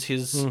earlier, this is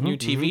his new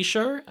TV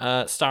show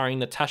starring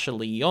Natasha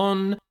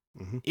Lyonne.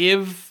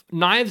 If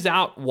Knives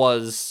Out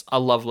was a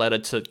love letter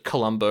to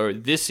Columbo,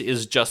 this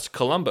is just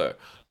Columbo.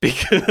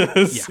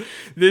 Because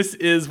this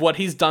is what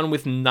he's done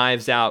with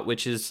Knives Out,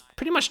 which is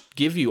pretty much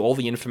give you all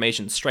the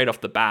information straight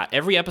off the bat.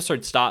 Every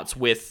episode starts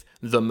with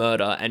the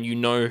murder, and you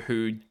know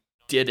who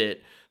did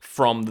it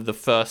from the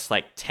first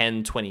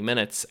 10, 20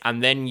 minutes.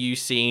 And then you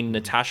see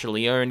Natasha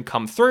Lyonne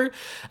come through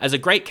as a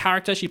great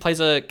character. She plays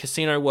a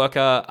casino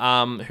worker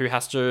who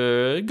has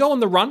to go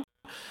on the run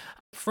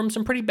from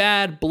some pretty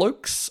bad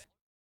blokes.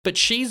 But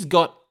she's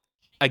got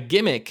a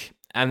gimmick,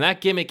 and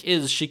that gimmick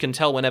is she can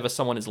tell whenever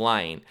someone is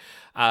lying.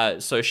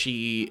 So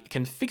she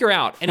can figure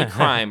out any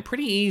crime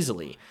pretty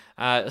easily.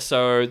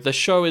 So the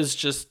show is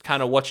just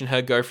kind of watching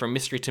her go from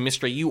mystery to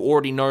mystery. You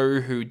already know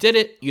who did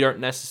it. You don't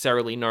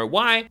necessarily know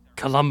why.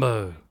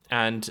 Columbo.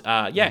 And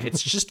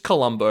it's just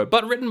Columbo,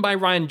 but written by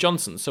Ryan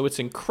Johnson. So it's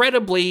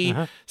incredibly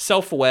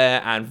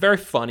self-aware and very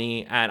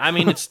funny. And I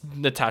mean, it's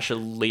Natasha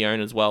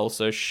Lyonne as well.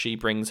 So she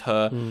brings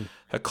her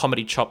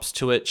comedy chops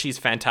to it. She's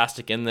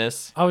fantastic in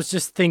this. I was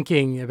just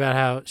thinking about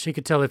how she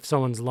could tell if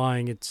someone's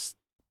lying. It's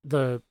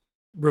the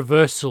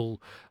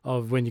reversal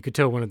of when you could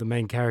tell one of the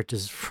main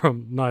characters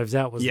from Knives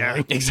Out was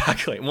lying.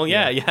 Exactly. Well,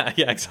 yeah,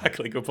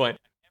 exactly. Good point.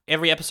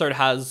 Every episode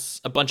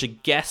has a bunch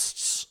of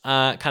guests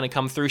kind of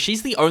come through.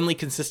 She's the only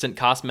consistent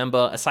cast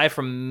member, aside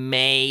from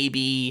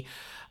maybe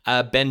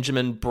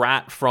Benjamin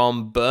Bratt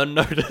from Burn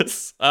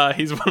Notice.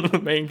 He's one of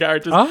the main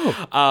characters.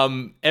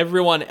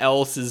 Everyone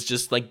else is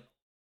just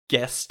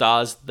guest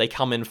stars. They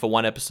come in for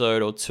one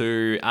episode or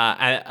two,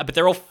 but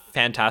they're all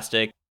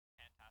fantastic.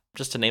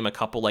 Just to name a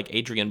couple,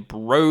 Adrian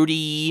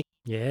Brody.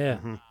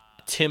 Yeah.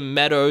 Tim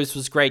Meadows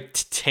was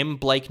great. Tim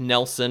Blake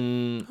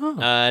Nelson,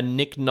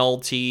 Nick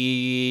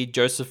Nolte,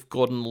 Joseph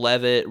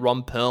Gordon-Levitt,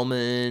 Ron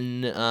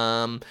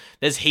Perlman.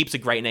 There's heaps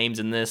of great names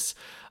in this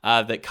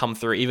that come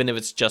through, even if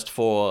it's just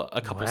for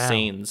a couple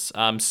scenes.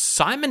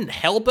 Simon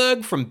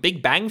Helberg from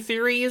Big Bang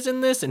Theory is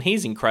in this, and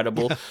he's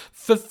incredible.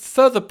 For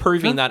further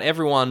proving that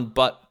everyone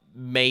but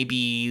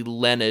maybe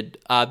Leonard,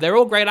 they're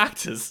all great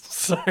actors.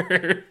 So,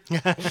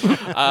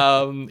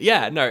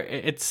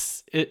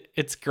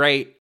 it's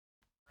great.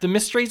 The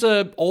mysteries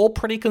are all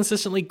pretty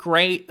consistently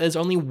great. There's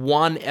only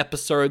one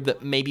episode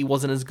that maybe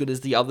wasn't as good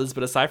as the others,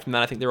 but aside from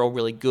that, I think they're all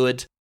really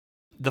good.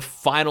 The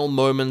final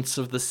moments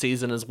of the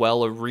season as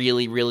well are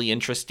really, really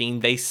interesting.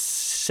 They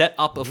set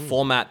up a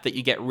format that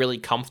you get really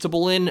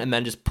comfortable in and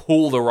then just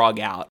pull the rug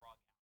out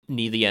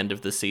near the end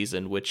of the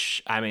season,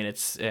 which, I mean,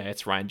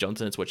 it's Ryan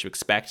Johnson. It's what you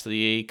expect.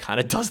 He kind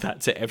of does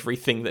that to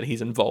everything that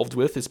he's involved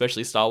with,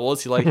 especially Star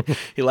Wars.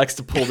 He likes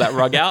to pull that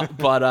rug out.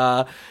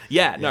 But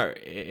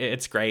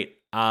it's great.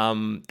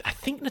 I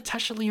think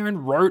Natasha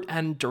Lyonne wrote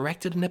and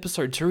directed an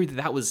episode 2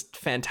 that was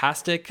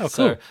fantastic. Oh, cool.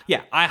 So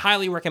yeah, I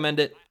highly recommend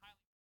it.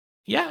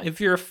 Yeah,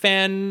 if you're a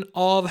fan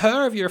of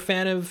her, if you're a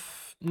fan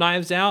of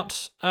Knives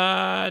Out,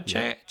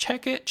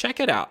 check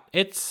it out.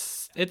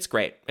 It's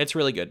great. It's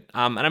really good.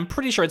 And I'm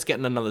pretty sure it's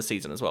getting another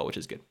season as well, which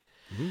is good.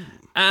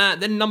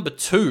 Then number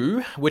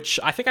 2, which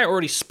I think I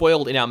already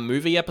spoiled in our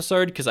movie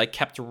episode because I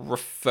kept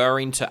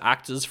referring to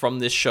actors from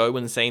this show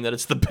and saying that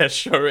it's the best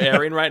show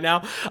airing right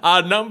now.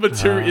 Number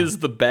 2 is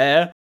The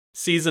Bear,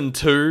 season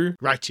 2.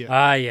 Right,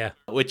 yeah.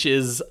 Which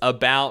is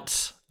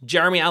about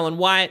Jeremy Allen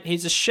White.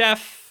 He's a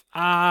chef,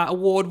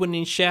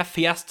 award-winning chef.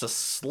 He has to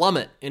slum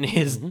it in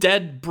his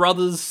dead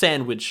brother's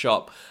sandwich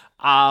shop.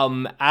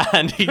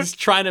 And he's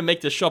trying to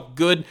make the shop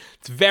good.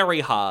 It's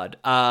very hard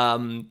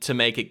to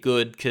make it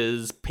good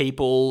because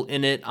people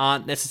in it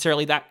aren't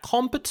necessarily that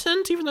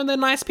competent, even though they're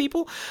nice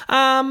people.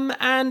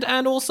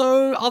 And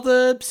also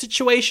other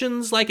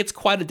situations, it's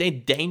quite a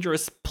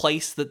dangerous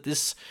place that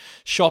this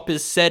shop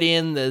is set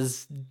in.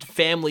 There's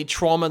family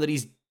trauma that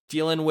he's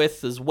dealing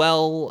with as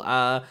well.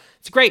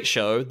 It's a great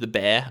show, The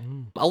Bear.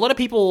 A lot of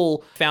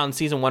people found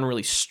season 1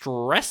 really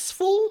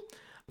stressful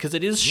because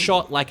it is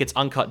shot like it's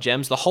Uncut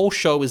Gems. The whole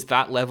show is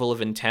that level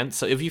of intense.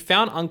 So if you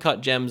found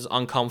Uncut Gems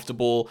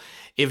uncomfortable,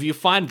 if you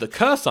find The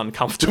Curse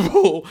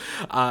uncomfortable,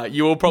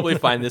 you will probably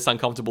find this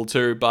uncomfortable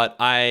too. But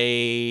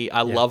I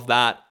love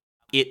that.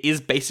 It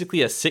is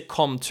basically a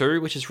sitcom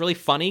too, which is really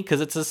funny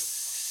because it's a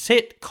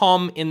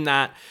sitcom in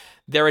that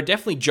there are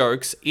definitely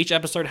jokes. Each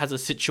episode has a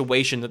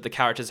situation that the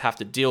characters have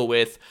to deal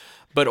with,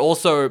 but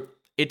also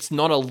it's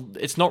not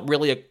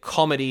really a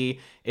comedy.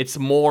 It's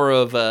more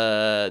of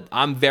a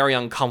I'm very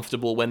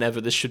uncomfortable whenever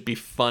this should be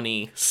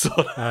funny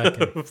sort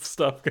of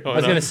stuff going on. I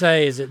was going to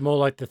say, is it more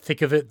like The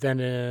Thick of It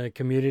than a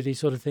Community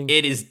sort of thing?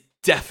 It is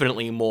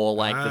definitely more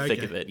like The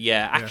Thick of It.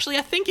 Yeah. Actually,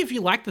 I think if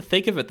you like The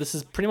Thick of It, this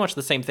is pretty much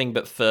the same thing,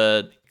 but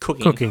for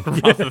cooking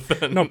rather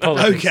than not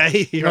politics.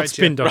 Okay, not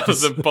spin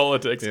doctors. Rather than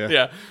politics.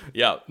 Yeah.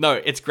 No,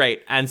 it's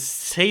great. And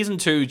season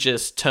 2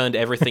 just turned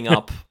everything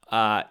up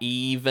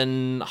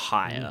even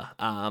higher.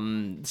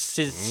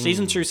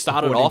 Season 2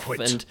 started off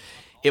and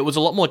it was a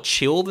lot more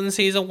chill than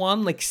season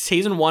 1. Like,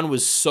 season 1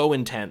 was so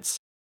intense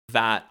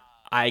that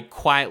I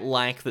quite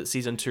like that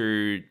season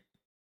 2...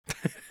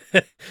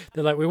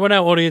 They're like, we want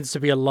our audience to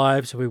be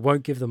alive, so we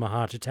won't give them a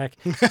heart attack.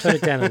 Turn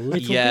it down a little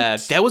bit. Yeah,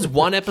 there was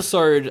one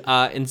episode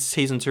in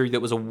season 2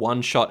 that was a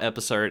one-shot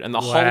episode, and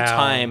the whole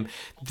time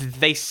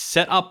they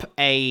set up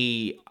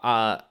a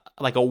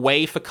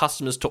way for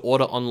customers to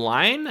order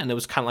online, and it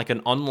was kind of like an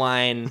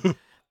online.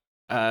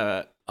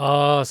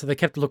 So they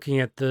kept looking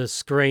at the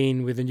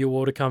screen with a new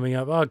order coming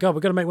up. Oh God,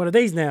 we've got to make one of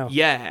these now.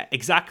 Yeah,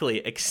 exactly.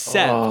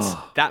 Except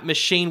that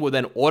machine would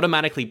then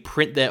automatically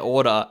print their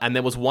order, and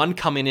there was one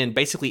coming in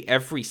basically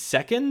every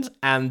second,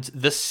 and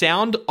the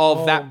sound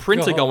of that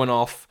printer going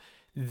off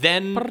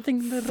then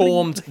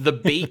formed the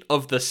beat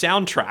of the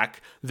soundtrack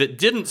that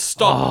didn't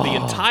stop the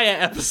entire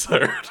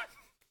episode.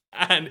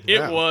 And it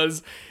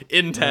was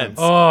intense.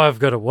 Oh, I've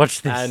got to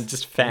watch this. And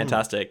just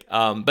fantastic.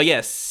 But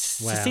yes,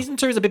 season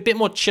 2 is a bit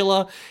more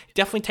chiller. It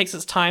definitely takes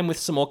its time with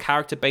some more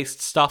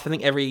character-based stuff. I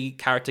think every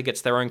character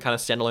gets their own kind of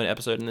standalone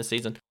episode in this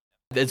season.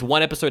 There's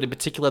one episode in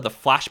particular, the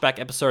flashback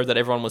episode that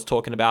everyone was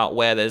talking about,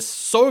 where there's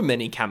so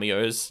many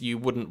cameos you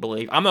wouldn't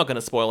believe. I'm not going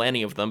to spoil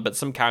any of them, but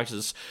some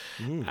characters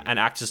and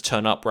actors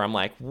turn up where I'm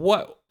like,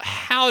 what?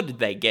 How did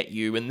they get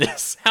you in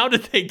this? How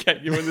did they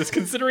get you in this?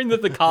 Considering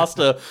that the cast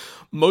are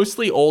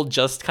mostly all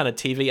just kind of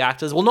TV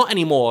actors. Well, not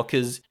anymore,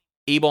 because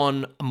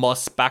Ebon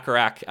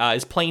Moss-Bacharach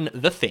is playing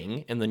the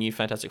Thing in the new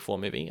Fantastic Four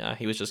movie.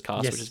 He was just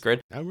cast, which is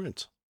good.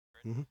 Right.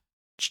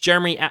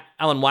 Jeremy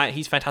Allen White,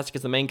 he's fantastic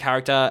as the main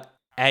character.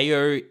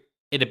 Ayo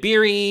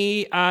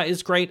Idabiri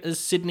is great as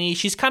Sydney.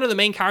 She's kind of the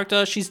main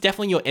character. She's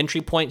definitely your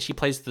entry point. She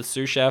plays the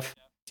sous chef.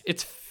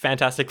 It's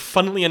fantastic.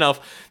 Funnily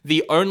enough,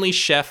 the only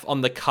chef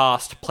on the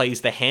cast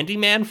plays the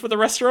handyman for the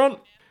restaurant,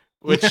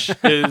 which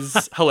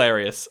is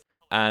hilarious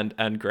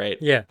and great.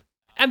 Yeah.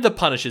 And the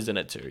Punisher's in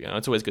it too. You know,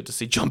 it's always good to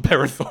see John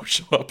Bernthal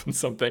show up in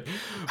something.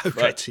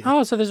 Okay.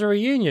 So there's a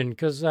reunion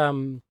because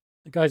the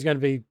guy's going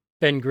to be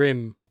Ben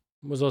Grimm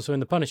was also in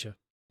The Punisher.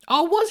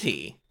 Oh, was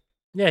he?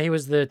 Yeah, he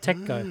was the tech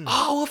guy.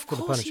 Oh, of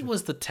course he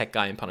was the tech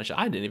guy in Punisher.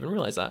 I didn't even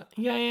realize that.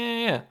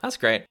 Yeah. That's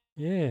great.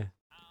 Yeah.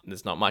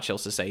 There's not much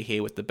else to say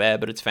here with The Bear,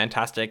 but it's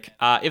fantastic.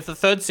 If the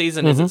third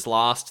season is its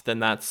last, then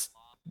that's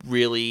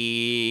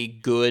really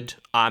good.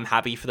 I'm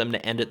happy for them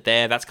to end it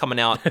there. That's coming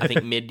out, I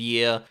think,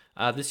 mid-year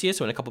this year,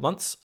 so in a couple of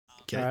months.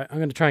 Okay. All right, I'm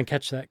going to try and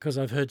catch that because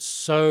I've heard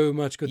so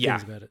much good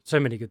things about it. So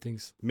many good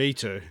things. Me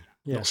too.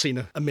 Yeah. Not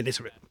seen a minute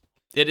of it.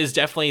 It is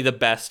definitely the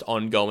best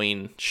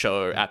ongoing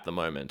show at the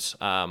moment.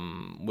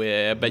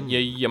 But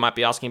you might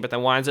be asking, but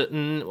then why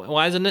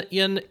isn't it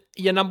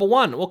your number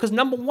one? Well, because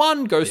number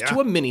one goes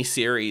to a mini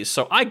series,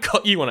 so I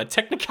got you on a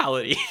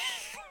technicality.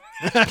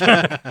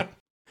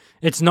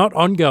 It's not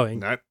ongoing.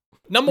 No.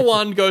 Number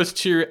one goes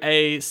to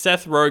a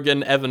Seth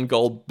Rogen, Evan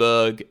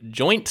Goldberg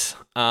joint.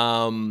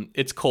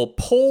 It's called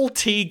Paul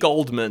T.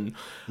 Goldman.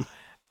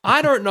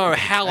 I don't know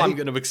how I'm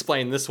going to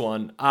explain this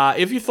one.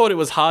 If you thought it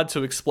was hard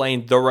to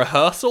explain The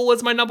Rehearsal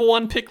as my number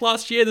one pick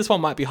last year, this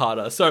one might be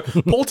harder. So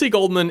Paul T.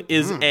 Goldman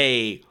is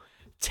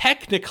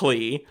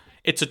technically,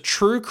 it's a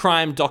true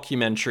crime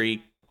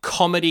documentary,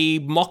 comedy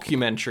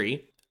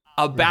mockumentary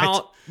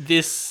about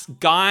this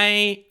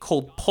guy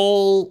called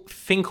Paul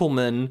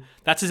Finkelman.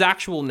 That's his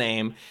actual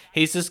name.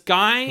 He's this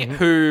guy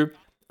who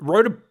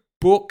wrote a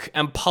book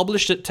and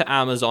published it to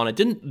Amazon. It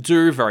didn't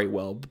do very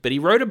well, but he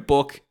wrote a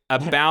book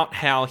about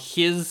how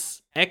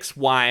his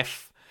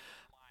ex-wife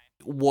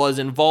was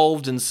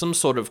involved in some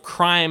sort of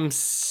crime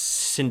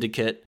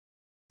syndicate,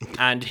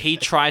 and he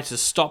tried to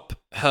stop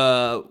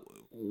her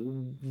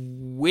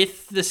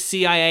with the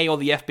CIA or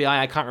the FBI,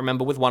 I can't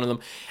remember, with one of them.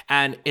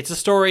 And it's a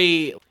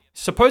story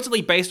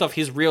supposedly based off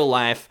his real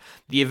life,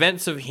 the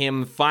events of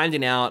him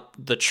finding out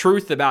the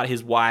truth about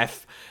his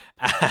wife,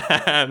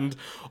 and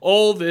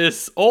all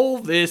this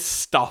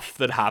stuff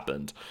that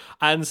happened.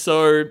 And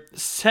so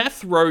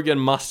Seth Rogen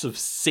must have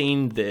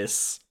seen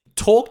this,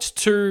 talked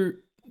to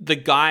the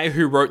guy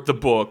who wrote the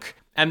book,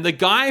 And the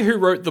guy who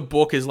wrote the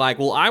book is like,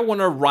 well, I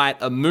want to write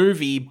a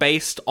movie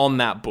based on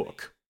that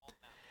book.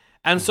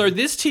 And so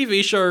this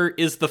TV show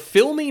is the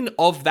filming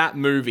of that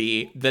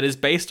movie that is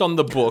based on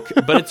the book,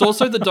 but it's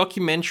also the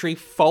documentary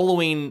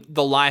following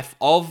the life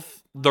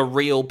of the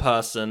real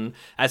person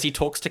as he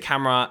talks to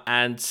camera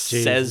and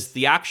says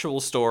the actual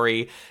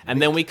story.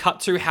 And then we cut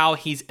to how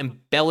he's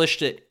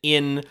embellished it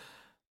in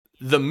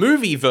the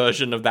movie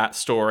version of that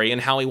story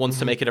and how he wants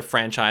to make it a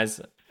franchise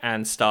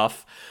and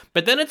stuff.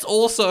 But then it's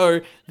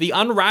also the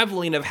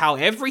unraveling of how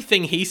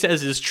everything he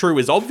says is true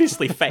is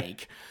obviously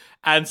fake.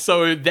 And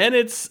so then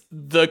it's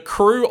the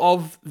crew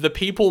of the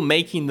people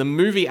making the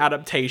movie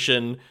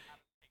adaptation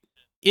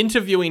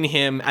interviewing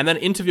him and then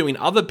interviewing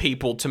other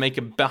people to make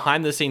a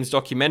behind-the-scenes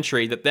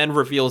documentary that then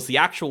reveals the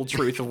actual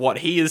truth of what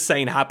he is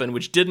saying happened,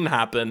 which didn't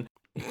happen.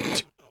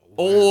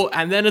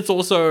 And then it's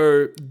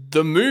also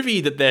the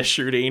movie that they're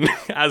shooting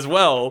as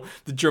well,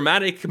 the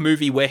dramatic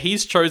movie where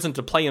he's chosen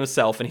to play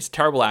himself, and he's a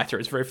terrible actor.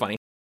 It's very funny.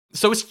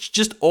 So it's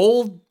just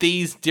all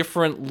these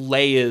different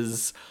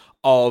layers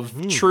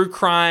of true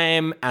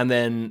crime, and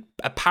then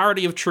a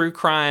parody of true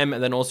crime,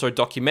 and then also a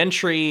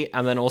documentary,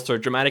 and then also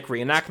dramatic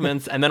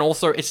reenactments, and then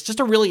also it's just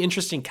a really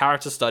interesting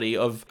character study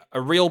of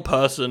a real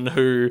person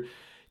who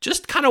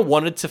just kind of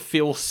wanted to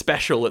feel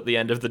special at the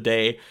end of the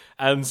day,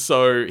 and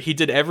so he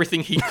did everything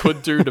he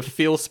could do to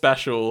feel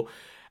special,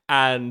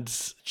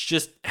 and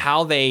just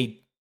how they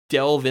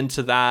delve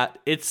into that.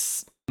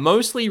 It's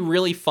mostly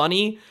really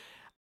funny.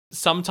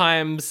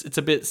 Sometimes it's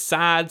a bit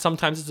sad,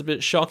 sometimes it's a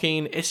bit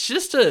shocking. It's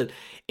just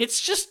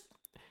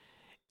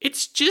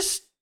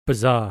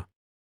bizarre.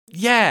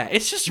 Yeah,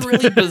 it's just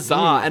really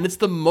bizarre, and it's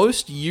the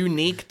most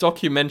unique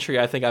documentary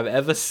I think I've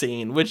ever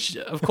seen, which,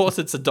 of course,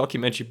 it's a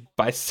documentary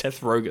by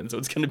Seth Rogen, so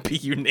it's going to be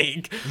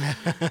unique.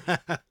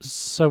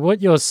 So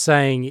what you're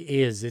saying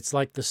is it's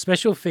like the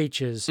special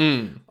features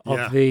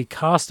of the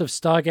cast of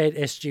Stargate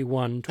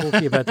SG-1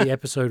 talking about the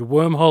episode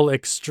Wormhole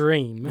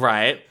Extreme.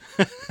 Right.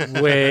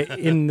 Where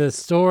in the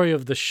story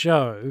of the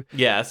show,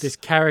 yes, this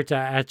character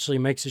actually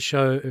makes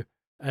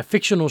a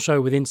fictional show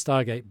within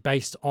Stargate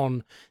based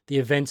on the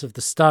events of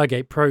the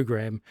Stargate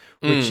program,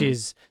 which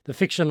is the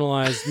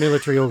fictionalized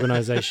military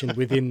organization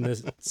within the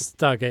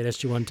Stargate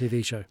SG-1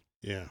 TV show.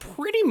 Yeah.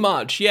 Pretty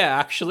much. Yeah,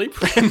 actually.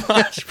 Pretty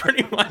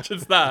much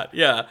it's that.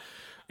 Yeah.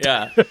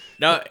 Yeah.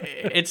 No,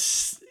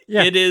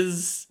 it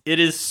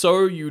is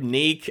so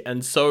unique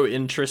and so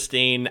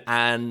interesting,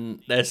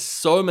 and there's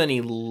so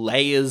many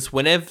layers.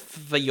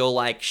 Whenever you're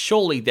like,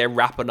 surely they're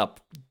wrapping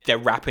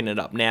it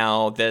up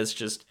now, there's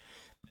just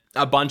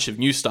a bunch of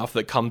new stuff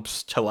that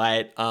comes to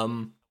light.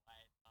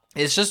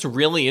 It's just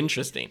really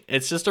interesting.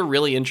 It's just a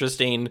really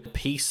interesting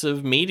piece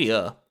of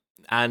media.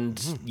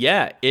 And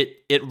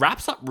it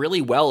wraps up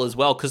really well as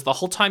well, because the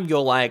whole time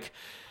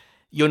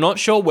you're not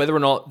sure whether or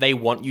not they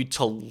want you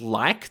to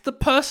like the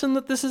person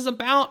that this is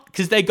about,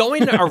 because they're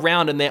going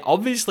around and they're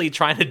obviously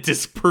trying to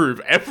disprove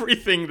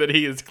everything that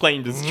he has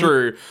claimed is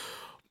true,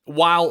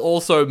 while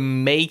also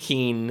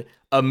making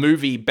a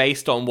movie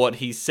based on what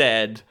he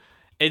said.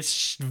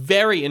 It's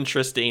very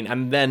interesting.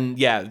 And then,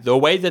 the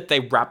way that they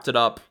wrapped it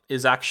up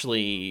is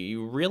actually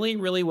really,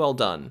 really well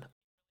done.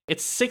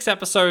 It's 6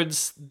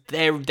 episodes.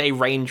 They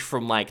range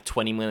from like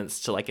 20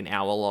 minutes to like an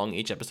hour long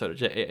each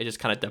episode. It just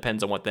kind of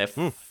depends on what they're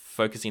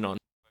focusing on.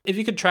 If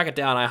you could track it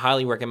down, I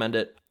highly recommend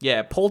it.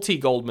 Yeah, Paul T.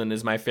 Goldman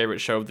is my favorite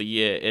show of the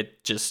year.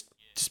 It just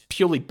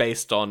purely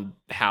based on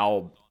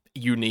how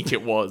unique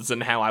it was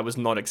and how I was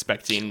not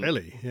expecting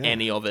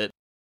any of it.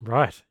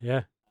 Right,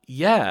 yeah.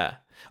 Yeah.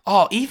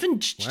 Oh, even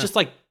just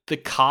like the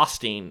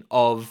casting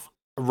of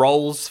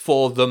roles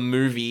for the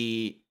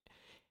movie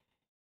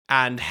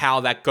and how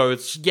that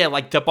goes. Yeah,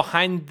 like the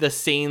behind the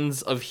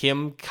scenes of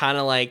him kind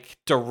of like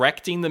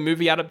directing the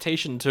movie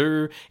adaptation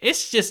too.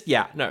 It's just,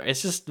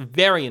 it's just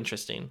very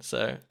interesting.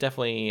 So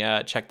definitely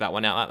check that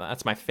one out.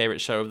 That's my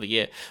favorite show of the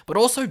year. But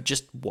also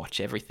just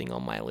watch everything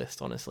on my list,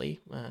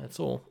 honestly. It's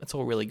all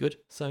really good.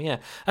 So yeah,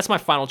 that's my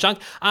final chunk.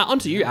 On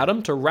to you,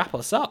 Adam, to wrap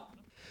us up.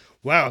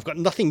 Wow, I've got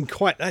nothing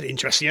quite that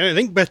interesting, I don't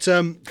think. But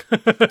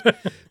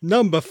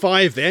number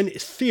 5 then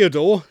is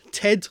Theodore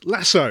Ted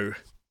Lasso.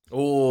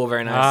 Oh,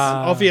 very nice.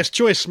 Obvious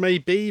choice,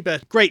 maybe,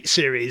 but great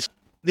series.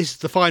 This is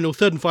the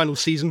third and final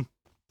season,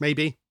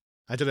 maybe.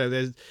 I don't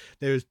know.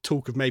 There's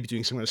talk of maybe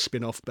doing some kind of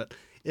spin-off, but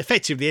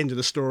effectively the end of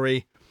the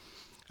story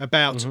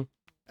about,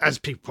 as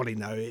people probably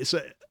know, it's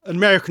an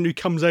American who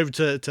comes over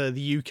to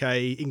the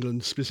UK,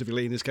 England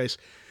specifically in this case,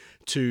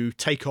 to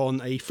take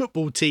on a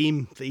football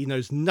team that he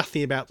knows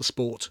nothing about the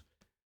sport.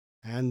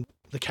 And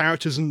the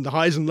characters and the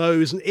highs and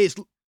lows, and it's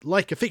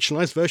like a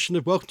fictionalized version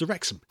of Welcome to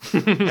Wrexham.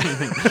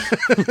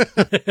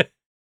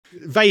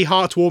 Very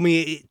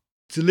heartwarming. It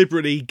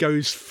deliberately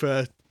goes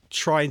for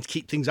trying to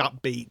keep things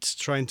upbeat,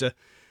 trying to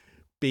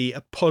be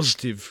a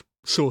positive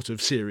sort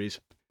of series.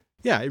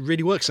 Yeah, it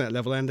really works at that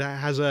level, and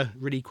has a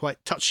really quite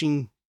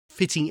touching,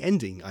 fitting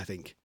ending, I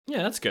think.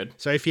 Yeah, that's good.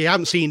 So if you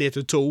haven't seen it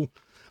at all,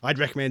 I'd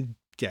recommend,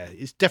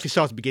 it's definitely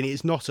start at the beginning.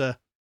 It's not an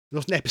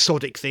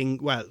episodic thing.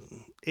 Well,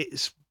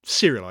 it's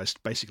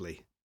serialized,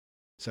 basically.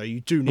 So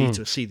you do need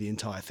to see the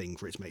entire thing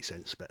for it to make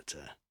sense. But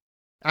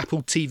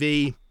Apple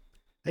TV,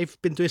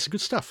 they've been doing some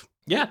good stuff.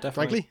 Yeah,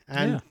 definitely.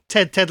 Frankly.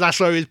 And Ted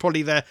Lasso is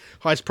probably their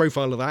highest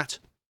profile of that.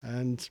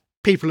 And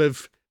people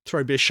have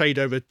thrown a bit of shade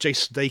over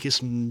Jason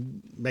Sudeikis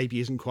and maybe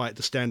isn't quite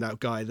the standout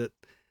guy that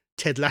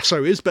Ted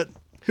Lasso is, but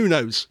who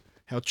knows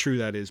how true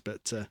that is.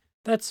 But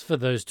that's for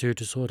those two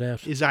to sort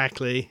out.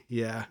 Exactly.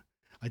 Yeah,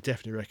 I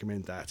definitely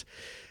recommend that.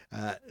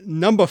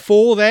 Number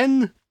 4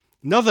 then,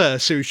 another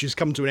series which has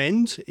come to an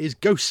end, is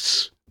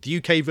Ghosts, the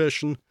UK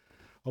version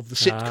of the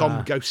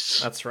sitcom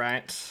Ghosts. That's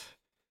right.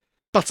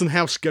 Button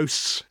House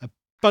Ghosts, a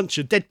bunch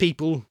of dead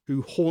people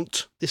who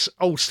haunt this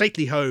old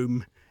stately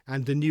home,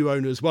 and the new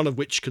owners, one of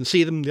which can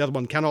see them, the other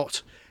one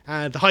cannot,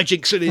 and the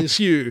hijinks that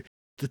ensue.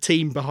 The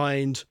team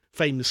behind,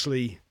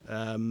 famously,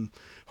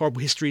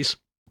 Horrible Histories.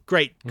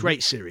 Great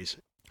series.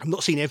 I've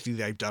not seen everything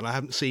they've done. I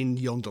haven't seen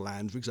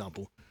Yonderland, for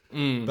example.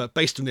 But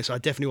based on this, I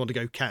definitely want to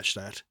go catch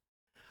that.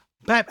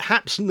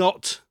 Perhaps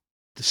not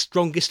the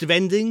strongest of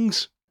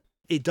endings.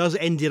 It does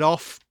end it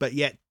off, but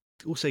yet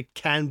also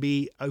can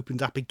be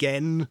opened up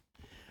again.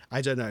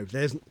 I don't know.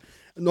 There's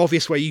an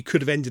obvious way you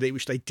could have ended it,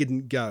 which they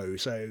didn't go.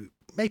 So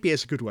maybe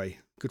it's a good way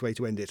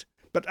to end it.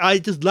 But I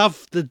just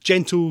love the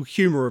gentle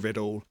humour of it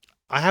all.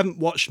 I haven't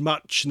watched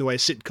much in the way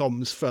of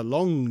sitcoms for a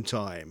long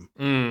time.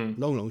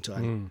 Long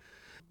time.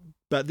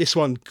 But this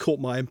one caught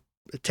my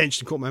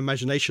attention, caught my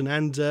imagination,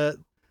 and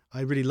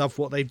I really love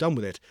what they've done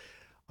with it.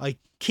 I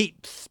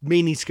keep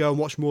meaning to go and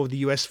watch more of the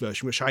US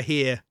version, which I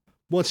hear,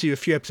 once you're a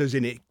few episodes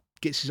in, it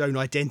gets its own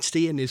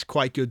identity and is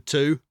quite good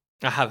too.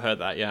 I have heard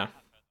that, yeah.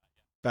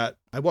 But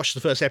I watched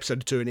the first episode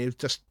or two and it was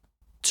just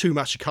too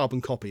much a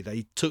carbon copy.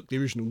 They took the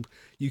original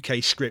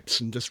UK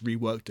scripts and just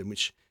reworked them,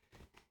 which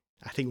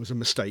I think was a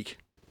mistake.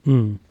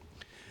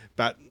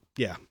 But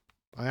yeah,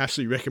 I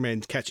absolutely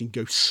recommend catching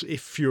Ghosts.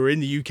 If you're in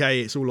the UK,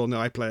 it's all on the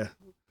iPlayer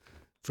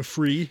for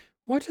free.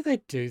 Why do they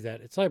do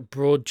that? It's like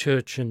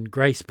Broadchurch and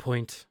Grace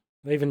Point.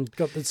 They even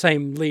got the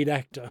same lead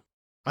actor.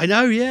 I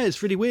know, yeah,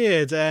 it's really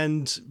weird.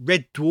 And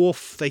Red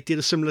Dwarf, they did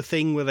a similar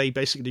thing where they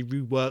basically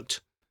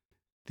reworked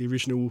the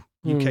original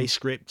UK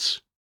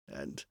scripts.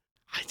 And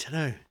I don't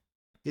know.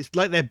 It's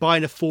like they're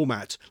buying a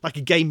format, like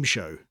a game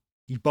show.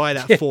 You buy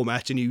that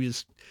format and you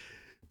just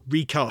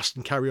recast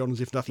and carry on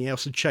as if nothing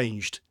else had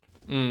changed.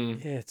 Yeah,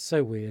 it's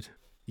so weird.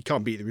 You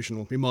can't beat the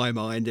original, in my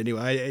mind,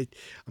 anyway.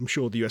 I'm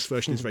sure the US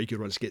version is very good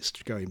once it gets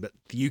going, but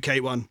the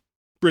UK one,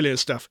 brilliant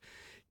stuff.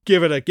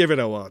 Give it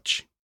a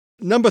watch.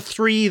 Number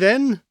 3,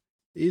 then,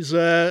 is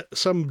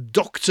some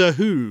Doctor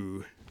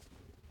Who.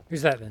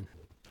 Who's that, then?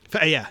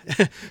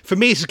 For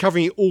me, it's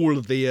covering all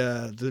of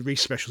the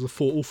Reese specials,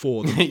 all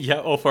 4 of them. Yeah,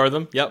 all 4 of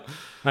them, yep.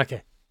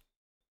 Okay.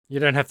 You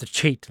don't have to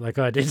cheat like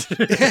I did.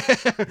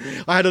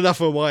 I had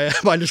enough of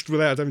my list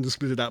without having to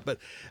split it up. But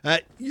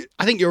I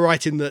think you're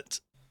right in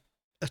that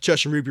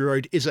Church and Ruby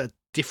Road is a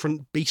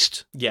different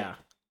beast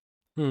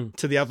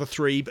to the other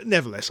 3. But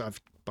nevertheless,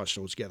 I've bunched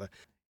it all together.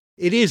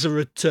 It is a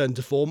return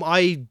to form.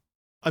 I'm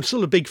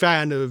still a big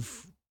fan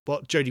of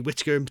what Jodie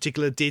Whittaker in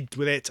particular did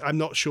with it. I'm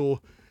not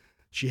sure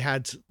she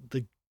had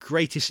the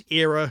greatest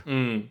era,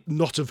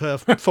 not of her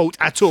fault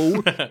at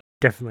all.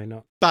 Definitely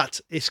not.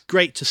 But it's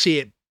great to see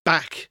it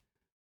back.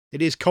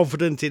 It is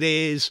confident. It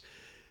is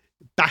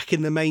back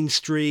in the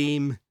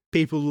mainstream.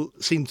 People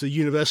seem to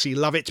universally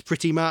love it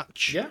pretty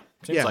much. Yeah,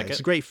 seems like it's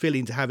it. a great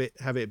feeling to have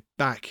it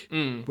back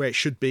where it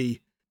should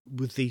be,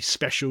 with these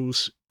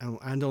specials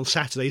and on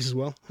Saturdays as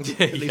well.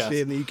 At least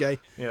here in the UK.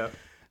 Yeah.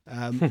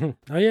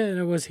 Oh yeah, and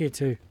it was here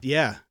too.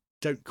 Yeah,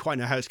 don't quite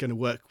know how it's going to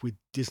work with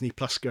Disney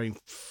Plus going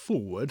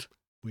forward.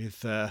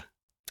 With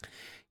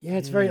yeah,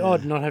 it's very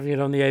odd not having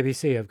it on the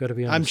ABC. I've got to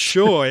be honest. I'm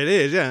sure it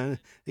is. Yeah,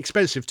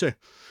 expensive too.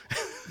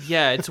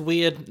 Yeah, it's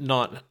weird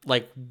not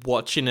like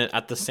watching it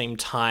at the same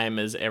time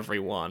as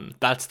everyone.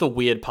 That's the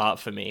weird part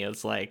for me.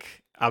 It's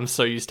like I'm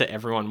so used to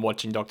everyone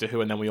watching Doctor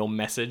Who and then we all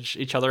message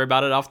each other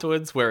about it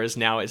afterwards, whereas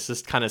now it's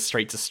just kind of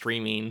straight to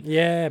streaming.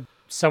 Yeah,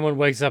 someone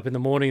wakes up in the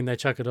morning and they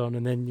chuck it on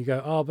and then you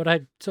go, oh, but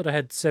I sort of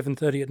had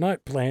 7:30 at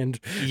night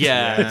planned.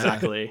 Yeah,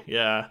 exactly.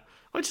 Yeah.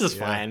 Which is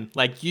fine.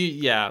 Like,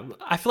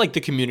 I feel like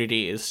the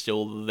community is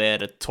still there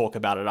to talk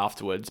about it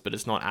afterwards, but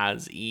it's not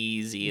as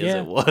easy as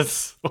it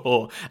was,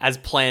 or as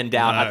planned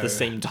out at the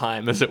same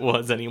time as it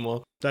was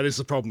anymore. That is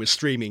the problem with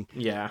streaming.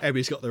 Yeah.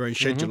 Everybody's got their own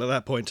schedule at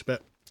that point,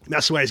 but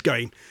that's the way it's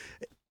going.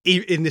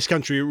 In this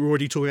country, we're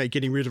already talking about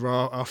getting rid of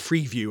our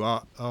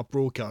Freeview, our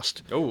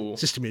broadcast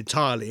system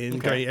entirely,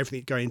 and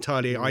everything going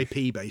entirely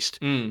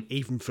IP-based,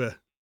 even for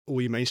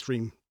all your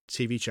mainstream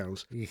TV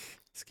channels.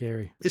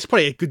 Scary. It's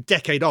probably a good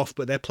decade off,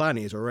 but they're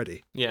planning it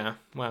already. Yeah,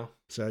 wow.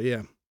 So,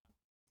 yeah,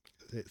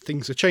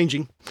 things are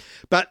changing.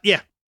 But,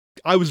 yeah,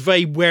 I was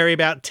very wary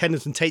about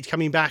Tennant and Tate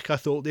coming back. I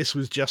thought this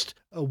was just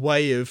a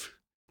way of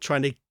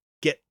trying to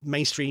get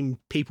mainstream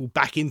people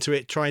back into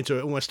it, trying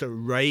to almost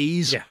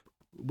erase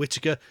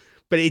Whittaker,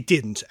 but it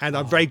didn't. And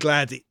I'm very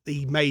glad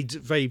he made a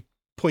very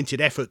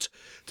pointed effort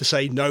to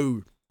say,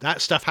 no,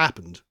 that stuff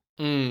happened.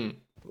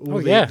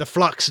 The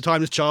flux, the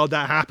Timeless Child,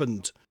 that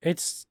happened.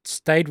 It's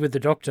stayed with the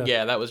Doctor.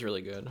 Yeah, that was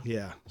really good.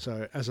 Yeah,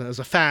 so as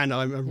a fan,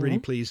 I'm really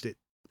pleased it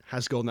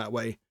has gone that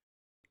way.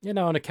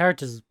 on a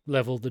character's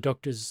level, the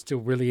Doctor's still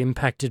really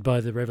impacted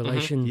by the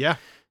revelation Yeah.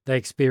 they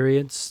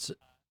experienced.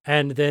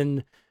 And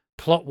then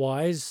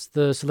plot-wise,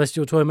 the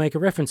Celestial Toymaker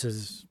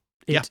references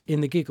it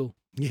in the giggle.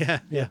 Yeah,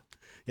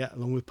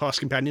 along with past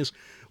companions.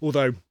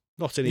 Although,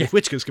 not any of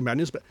Whittaker's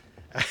companions, but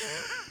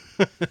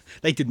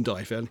they didn't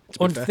die, fairly.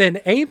 And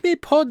then Amy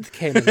Pond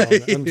came along,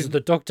 and the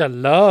Doctor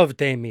loved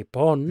Amy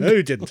Pond. No,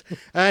 he didn't.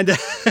 And,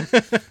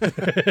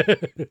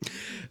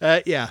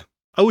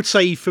 I would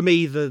say, for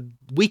me, the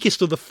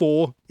weakest of the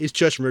four is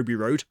Church and Ruby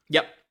Road.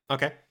 Yep.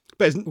 Okay.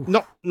 But it's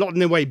not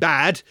in a way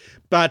bad,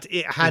 but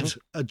it had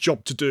a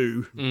job to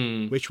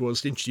do, which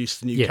was to introduce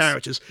the new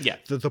characters. Yeah.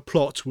 The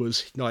plot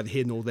was neither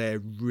here nor there,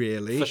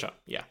 really. For sure,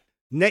 yeah.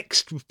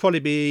 Next would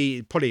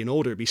probably in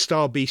order, it'd be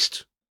Star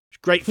Beast.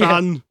 Great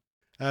fun,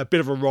 a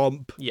bit of a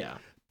romp,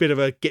 bit of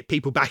a get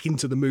people back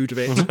into the mood of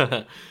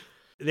it.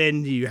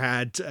 Then you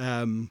had...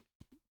 the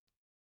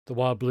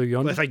Wild Blue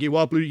Yonder. Well, thank you,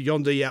 Wild Blue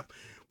Yonder,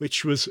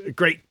 which was a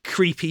great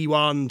creepy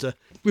one to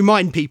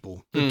remind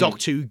people that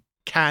Doctor Who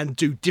can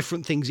do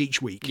different things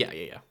each week.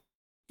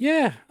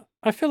 Yeah,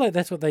 I feel like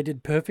that's what they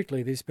did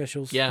perfectly, these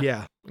specials.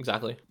 Yeah,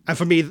 exactly. And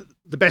for me,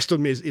 the best of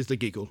them is the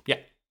giggle. Yeah.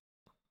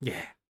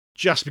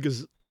 Just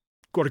because,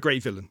 what a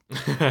great villain.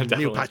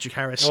 Neil Patrick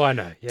Harris. Oh, I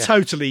know. Yeah.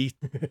 Totally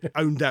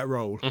owned that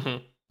role.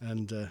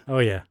 And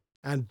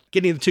and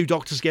getting the two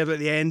Doctors together at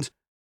the end.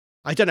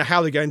 I don't know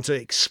how they're going to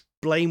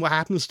explain what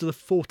happens to the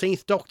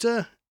 14th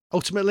Doctor,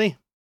 ultimately.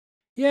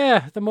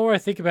 Yeah, the more I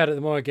think about it,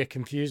 the more I get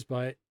confused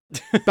by it.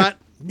 But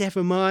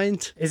never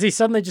mind. Is he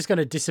suddenly just going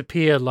to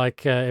disappear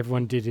like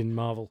everyone did in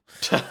Marvel?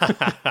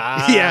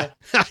 I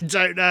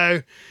don't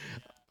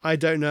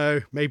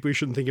know. Maybe we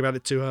shouldn't think about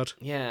it too hard.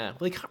 Yeah,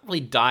 well, he can't really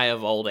die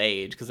of old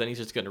age because then he's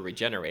just going to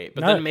regenerate.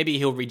 But then maybe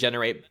he'll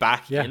regenerate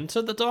back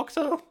into the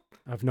Doctor?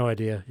 I've no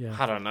idea. Yeah,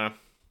 I don't know.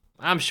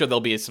 I'm sure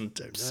there'll be some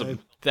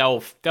they'll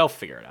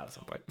figure it out at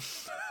some point.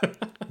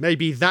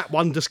 Maybe that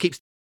one just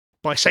keeps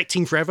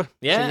bisecting forever.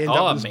 Yeah, so you end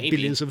up with maybe.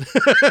 Billions of...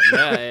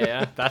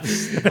 yeah.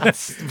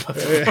 That's...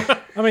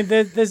 I mean,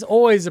 there's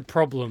always a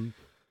problem.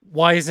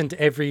 Why isn't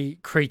every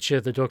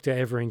creature the Doctor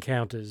ever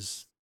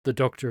encounters the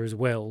Doctor as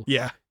well?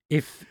 Yeah.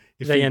 If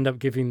they end up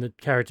giving the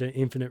character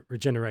infinite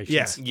regeneration.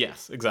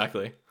 Yes,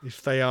 exactly.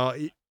 If they are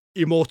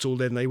immortal,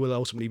 then they will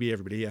ultimately be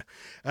everybody, yeah.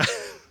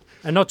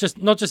 And not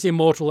just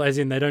immortal as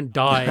in they don't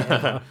die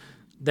ever.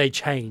 They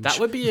change. That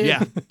would be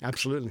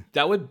absolutely.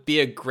 That would be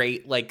a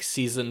great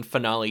season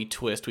finale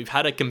twist. We've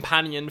had a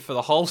companion for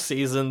the whole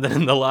season, then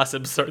in the last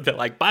episode they're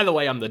like, by the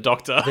way, I'm the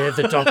Doctor. They're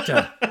the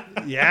Doctor.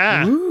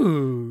 Yeah.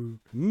 Ooh.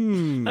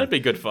 That'd be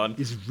good fun.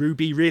 Is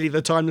Ruby really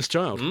the timeless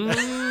child?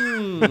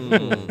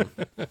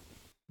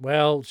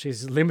 Well,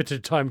 she's a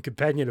limited time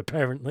companion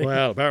apparently.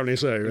 Well, apparently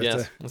so.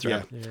 Yes, that's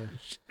right. Yeah.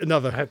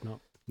 Another I hope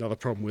not. Another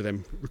problem with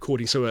them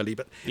recording so early,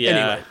 but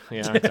anyway.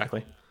 Yeah,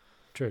 exactly.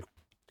 True.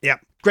 Yeah,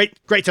 great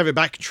to have it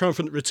back.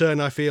 Triumphant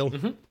return, I feel.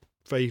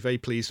 Very, very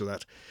pleased with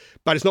that.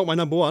 But it's not my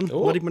number one.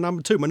 Not even my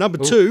number two. My number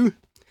two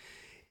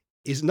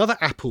is another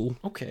Apple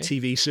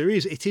TV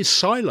series. It is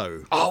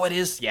Silo. Oh, it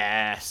is?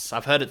 Yes.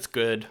 I've heard it's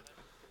good.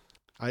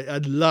 I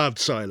loved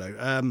Silo.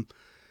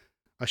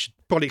 I should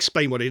probably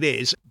explain what it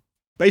is.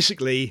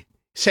 Basically,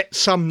 set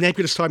some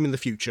nebulous time in the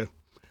future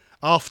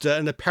after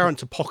an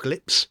apparent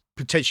apocalypse,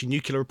 potentially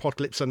nuclear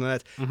apocalypse, something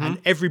like that, and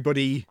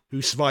everybody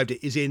who survived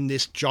it is in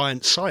this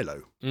giant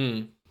silo.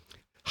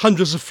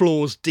 Hundreds of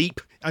floors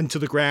deep into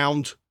the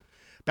ground,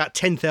 about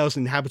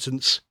 10,000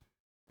 inhabitants,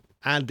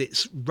 and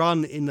it's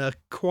run in a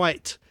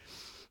quite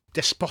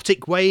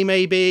despotic way,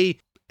 maybe.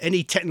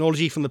 Any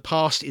technology from the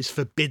past is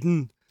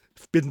forbidden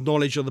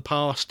knowledge of the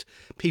past.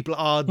 People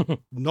are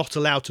not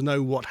allowed to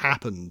know what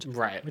happened.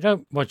 Right. We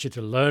don't want you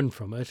to learn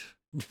from it.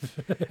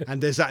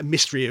 And there's that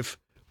mystery of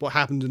what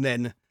happened, and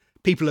then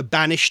people are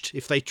banished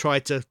if they try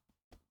to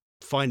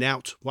find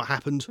out what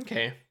happened.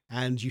 Okay.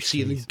 And you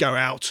see them go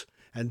out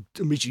and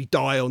immediately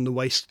die on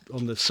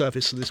the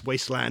surface of this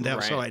wasteland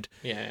outside.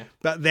 Right. Yeah.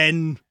 But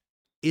then,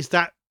 is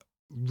that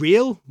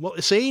real, what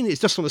we're seeing?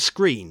 It's just on the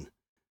screen.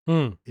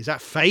 Is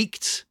that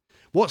faked?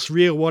 What's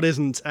real, what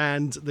isn't?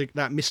 And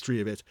that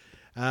mystery of it.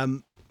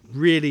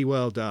 Really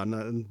well done.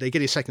 And they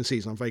get a second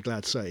season, I'm very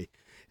glad to say.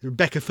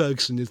 Rebecca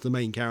Ferguson is the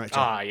main character.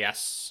 Ah,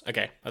 yes.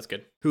 Okay, that's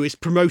good. Who is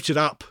promoted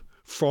up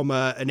from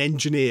an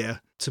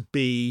engineer to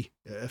be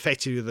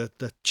effectively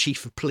the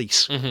chief of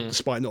police,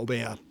 despite not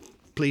being a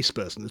police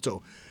person at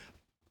all.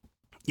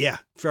 Yeah,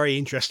 very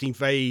interesting,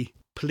 very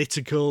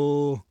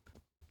political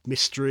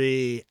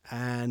mystery,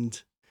 and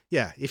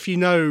yeah, if you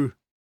know,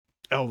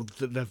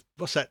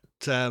 what's that?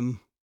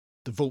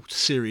 The Vault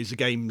series of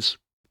games,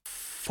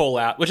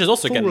 Fallout, which is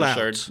also Fallout.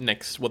 getting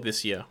showed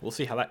this year. We'll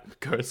see how that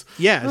goes.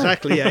 Yeah,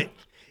 exactly. Yeah,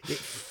 it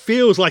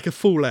feels like a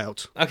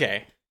Fallout.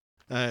 Okay.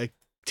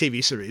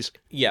 TV series.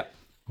 Yep.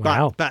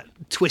 Wow. But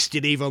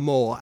twisted even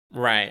more.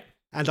 Right.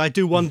 And I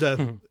do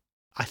wonder,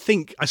 I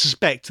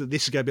suspect that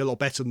this is going to be a lot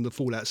better than the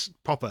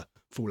proper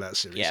Fallout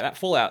series. Yeah, that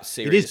Fallout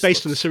series. It is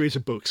based on a series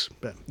of books.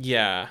 But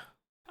yeah.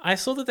 I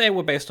saw that they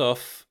were based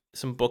off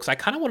some books. I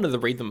kind of wanted to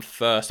read them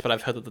first, but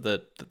I've heard that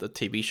the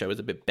TV show is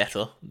a bit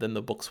better than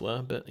the books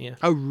were. But yeah.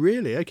 Oh,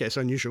 really? Okay, it's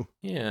unusual.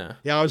 Yeah.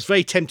 Yeah, I was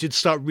very tempted to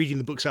start reading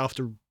the books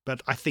after,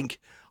 but I think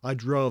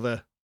I'd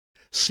rather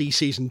see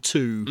season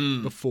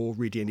 2 before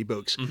reading any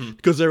books,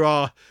 because there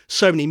are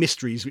so many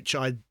mysteries which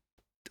I'd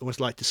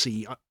almost like to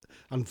see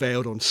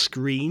unveiled on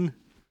screen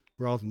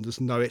rather than just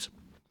know it.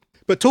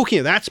 But talking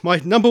of that, my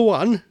number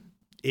 1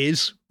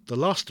 is The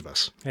Last of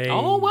Us. Hey.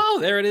 Oh, wow.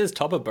 There it is.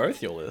 Top of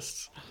both your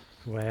lists.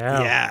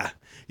 Wow.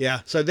 Yeah.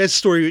 So there's a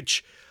story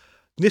which,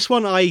 this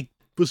one I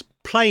was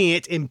playing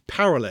it in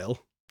parallel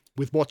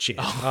with watching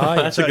it.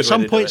 That's So a good at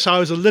some way to do points it. I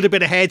was a little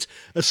bit ahead,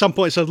 at some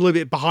points I was a little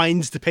bit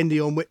behind,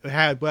 depending on where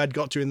I'd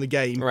got to in the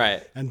game,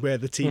 Right. and where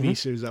the TV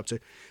series is up to.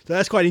 So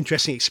that's quite an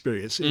interesting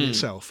experience in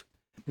itself.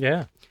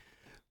 Yeah.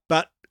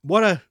 But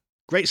what a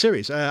great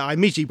series. I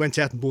immediately went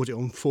out and bought it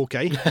on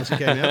 4K as it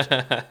came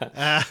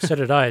out. So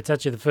did I. It's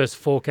actually the first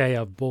 4K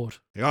I've bought.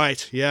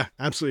 Right, yeah,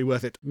 absolutely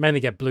worth it. Mainly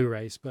get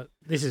Blu-rays, but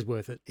this is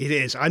worth it. It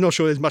is. I'm not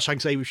sure there's much I can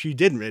say which you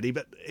didn't really,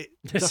 but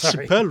that's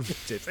Sorry.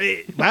 superlative.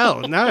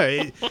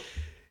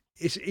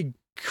 It's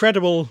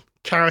incredible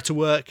character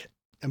work,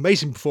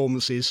 amazing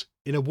performances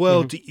in a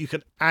world that you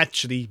can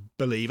actually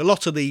believe. A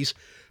lot of these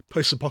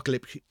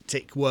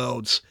post-apocalyptic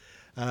worlds,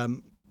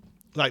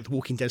 like The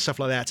Walking Dead, stuff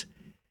like that,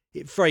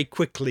 it very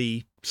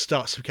quickly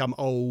starts to become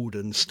old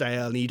and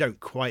stale, and you don't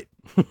quite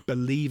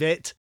believe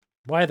it.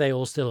 Why are they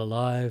all still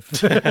alive?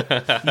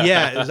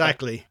 Yeah,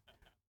 exactly.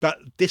 But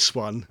this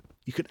one,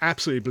 you could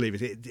absolutely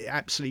believe it. It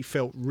absolutely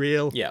felt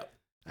real. Yeah.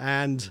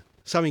 And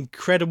some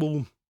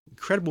incredible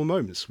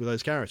moments with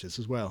those characters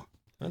as well.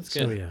 That's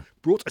So good. yeah.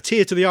 Brought a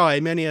tear to the eye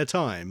many a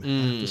time, I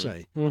have to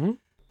say. Mm-hmm.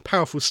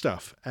 Powerful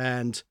stuff,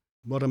 and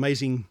what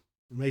amazing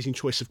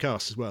choice of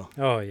cast as well.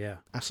 Oh yeah.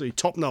 Absolutely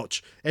top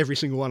notch, every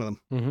single one of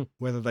them,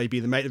 whether they be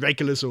the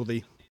regulars or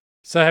the...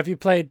 So have you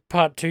played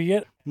part 2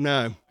 yet?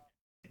 No.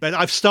 But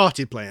I've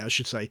started playing, I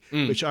should say,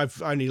 which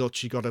I've only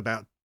actually got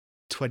about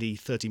 20,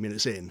 30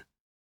 minutes in.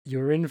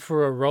 You're in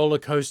for a roller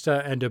coaster,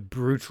 and a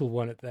brutal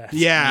one at that.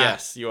 Yeah.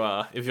 Yes, you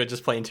are. If you're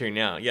just playing 2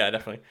 now. Yeah,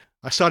 definitely.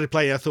 I started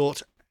playing, I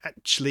thought,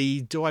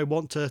 actually, do I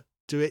want to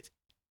do it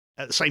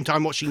at the same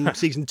time watching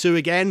season 2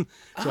 again?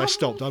 So I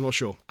stopped, I'm not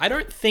sure. I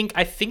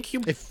think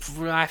you...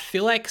 I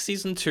feel like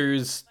season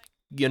 2's...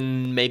 You're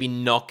maybe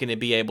not going to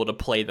be able to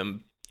play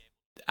them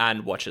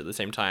and watch it at the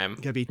same time.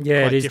 It's going to be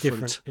Yeah, quite it is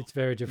different. different. It's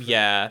very different.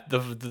 Yeah,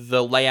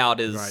 the layout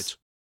is... Right.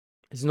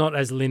 It's not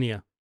as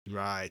linear.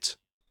 Right.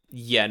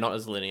 Yeah, not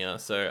as linear,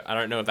 so I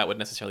don't know if that would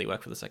necessarily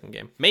work for the second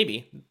game.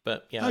 Maybe,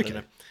 but yeah, I don't Okay.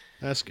 know.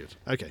 That's good.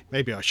 Okay,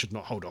 maybe I should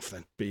not hold off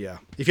then. But yeah,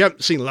 if you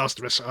haven't seen The Last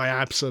of Us, I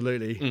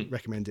absolutely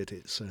recommend it.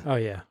 It's Oh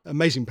yeah.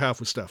 amazing,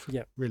 powerful stuff.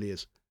 Yep. Really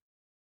is.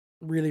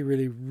 Really,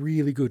 really,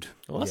 really good.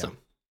 Awesome.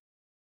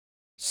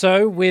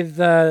 So with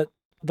The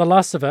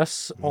Last of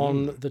Us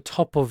on the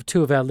top of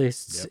 2 of our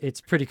lists, it's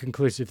pretty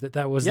conclusive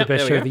that was Yep, the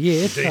best there we show of the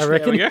year, Indeed. I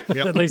reckon, There we go.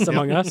 Yep. at least Yep.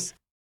 among us.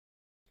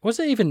 Was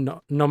it even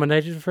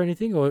nominated for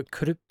anything, or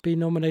could it be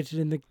nominated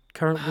in the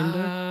current window?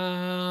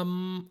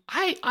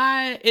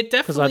 It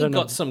definitely don't know.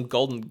 got some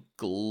Golden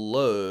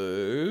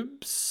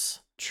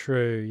Globes.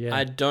 True, yeah.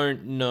 I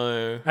don't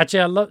know.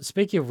 Actually,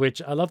 speaking of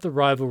which, I love the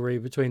rivalry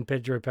between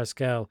Pedro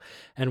Pascal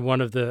and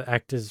one of the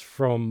actors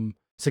from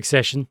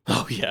Succession.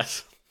 Oh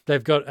yes.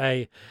 They've got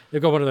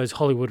one of those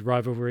Hollywood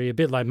rivalry, a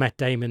bit like Matt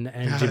Damon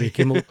and Jimmy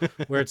Kimmel,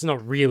 where it's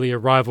not really a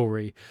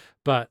rivalry,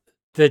 but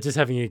they're just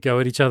having a go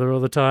at each other all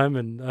the time,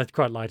 and I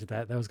quite liked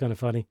that. That was kind of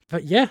funny.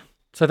 But yeah,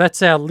 so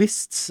that's our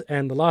lists,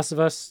 and The Last of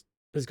Us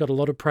has got a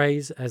lot of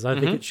praise, as I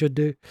think it should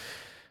do.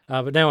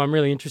 But now I'm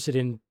really interested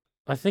in,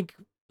 I think,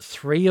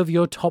 3 of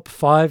your top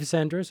 5,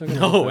 Sandra. So I'm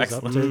gonna look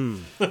those up too.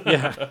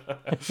 Yeah.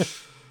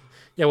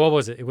 Yeah, what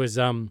was it? It was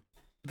The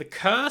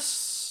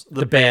Curse,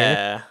 The Bear.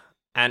 Bear,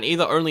 and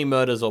either Only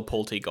Murders or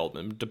Paul T.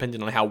 Goldman,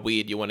 depending on how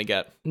weird you want to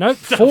get. nope,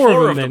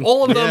 4 of them. then.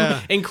 All of them,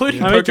 Yeah.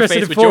 including I'm Poker interested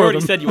Face, in which 4 you of already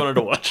them. said you wanted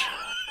to watch.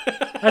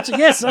 Actually,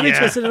 yes, I'm Yeah.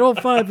 interested in all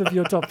 5 of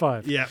your top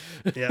 5. Yeah.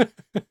 Yeah.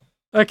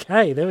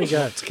 Okay, there we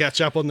go. To catch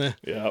up on there.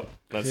 Yeah,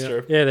 that's Yeah.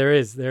 true. Yeah, there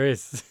is.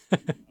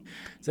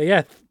 So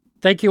yeah,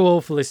 thank you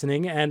all for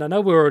listening. And I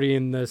know we're already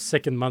in the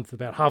second month,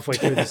 about halfway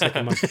through the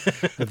second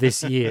month of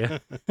this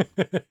year.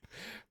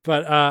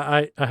 But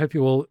I hope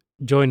you all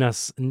join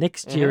us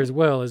next year as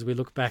well, as we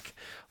look back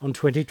on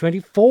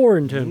 2024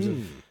 in terms of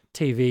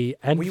TV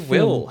and We film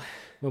will.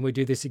 when we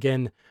do this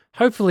again.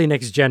 Hopefully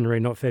next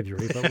January, not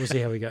February, but we'll see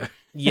how we go.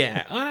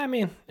 Yeah, I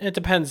mean, it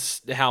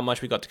depends how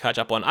much we got to catch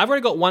up on. I've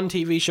already got 1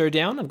 TV show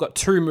down. I've got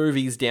 2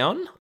 movies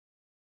down.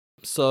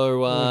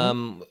 So,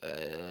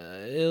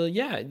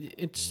 yeah,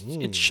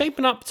 it's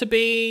shaping up to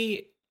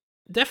be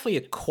definitely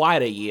a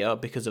quieter year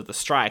because of the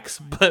strikes,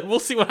 but we'll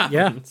see what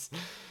happens.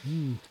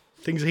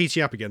 Things are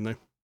heating up again, though.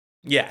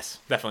 Yes,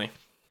 definitely.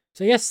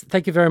 So yes,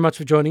 thank you very much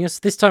for joining us.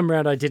 This time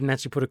around, I didn't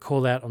actually put a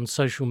call out on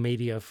social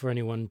media for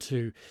anyone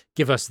to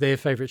give us their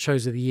favourite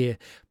shows of the year.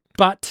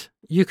 But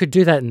you could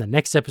do that in the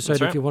next episode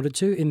That's right. if you wanted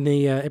to. In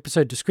the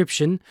episode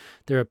description,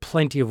 there are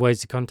plenty of ways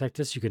to contact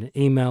us. You can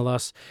email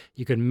us.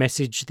 You can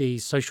message the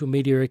social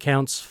media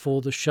accounts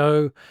for the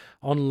show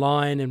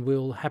online, and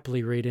we'll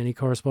happily read any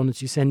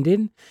correspondence you send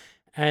in.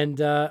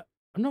 And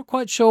I'm not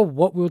quite sure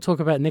what we'll talk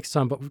about next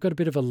time, but we've got a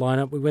bit of a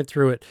lineup. We went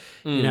through it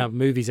in our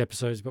movies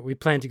episodes, but we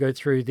plan to go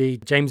through the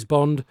James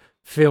Bond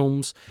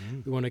films.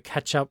 We want to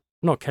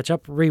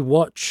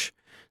rewatch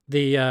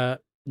the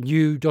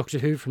new Doctor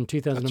Who from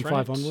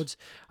 2005 onwards.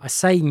 I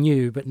say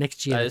new, but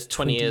next year that is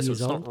 20 years, so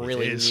it's old. not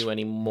really new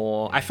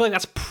anymore. I feel like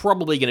that's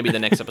probably going to be the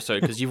next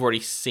episode because you've already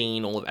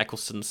seen all of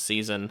Eccleston's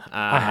season.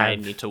 I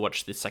need to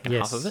watch the second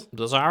half of it.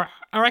 So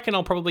I reckon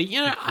I'll probably,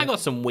 I got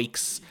some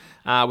weeks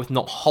with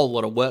not a whole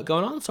lot of work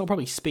going on, so I'll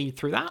probably speed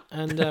through that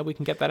and we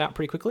can get that out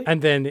pretty quickly.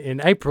 And then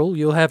in April,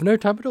 you'll have no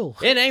time at all.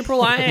 In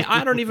April,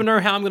 I don't even know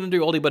how I'm going to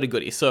do Oldie But a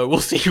Goodie, so we'll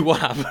see what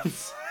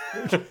happens.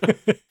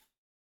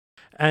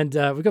 And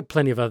we've got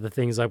plenty of other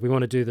things. Like we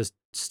want to do the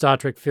Star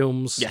Trek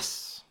films.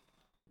 Yes.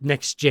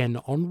 Next gen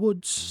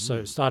onwards.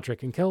 So Star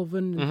Trek and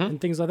Kelvin and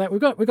things like that.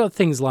 We've got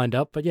things lined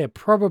up, but yeah,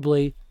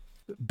 probably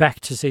back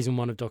to season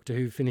 1 of Doctor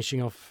Who,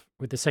 finishing off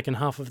with the second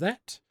half of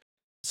that.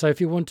 So if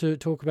you want to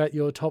talk about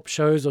your top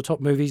shows or top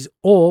movies,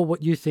 or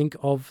what you think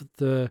of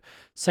the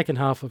second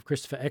half of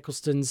Christopher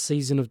Eccleston's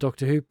season of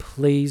Doctor Who,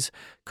 please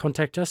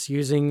contact us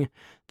using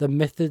the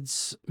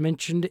methods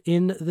mentioned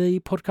in the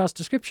podcast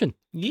description.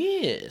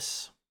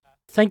 Yes.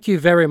 Thank you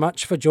very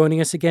much for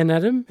joining us again,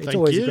 Adam. It's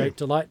always you. a great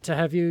delight to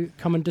have you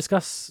come and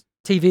discuss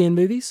TV and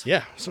movies.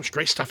 Yeah, so much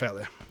great stuff out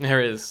there. There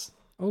is.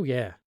 Oh,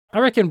 yeah. I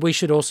reckon we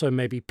should also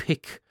maybe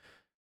pick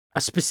a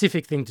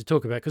specific thing to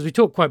talk about, because we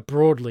talk quite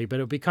broadly, but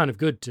it would be kind of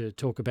good to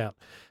talk about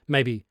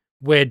maybe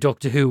where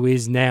Doctor Who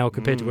is now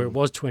compared to where it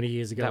was 20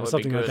 years ago, That or would be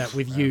something like good. that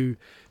with you,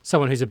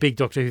 someone who's a big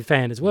Doctor Who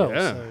fan as well.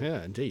 Yeah, so.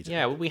 yeah, indeed.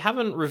 Yeah, we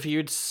haven't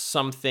reviewed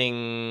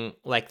something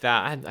like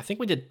that. I think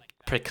we did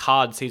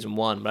Picard season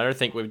 1, but I don't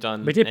think we've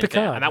done. We did anything.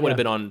 Picard, and that would have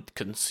yeah. been on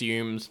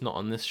Consumed, not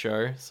on this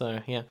show. So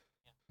yeah.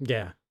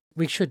 Yeah,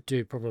 we should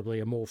do probably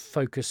a more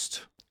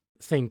focused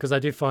thing, because I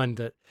do find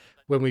that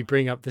when we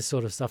bring up this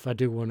sort of stuff, I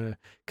do want to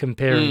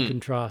compare and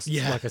contrast,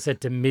 like I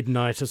said, to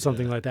Midnight or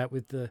something like that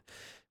with the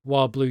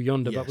Wild Blue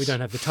Yonder, but we don't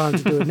have the time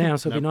to do it now,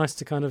 so it'd be nice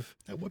to kind of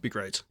That would be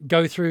great.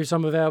 go through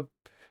some of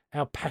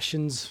our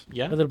passions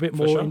a little bit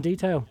more in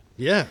detail.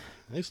 Yeah,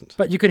 excellent.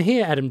 But you can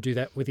hear Adam do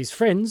that with his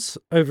friends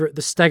over at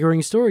the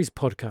Staggering Stories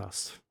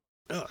podcast.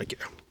 Oh, thank you.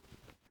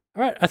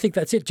 All right, I think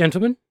that's it,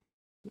 gentlemen.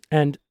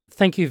 And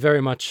thank you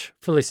very much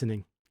for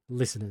listening,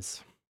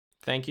 listeners.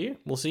 Thank you.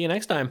 We'll see you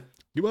next time.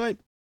 Goodbye.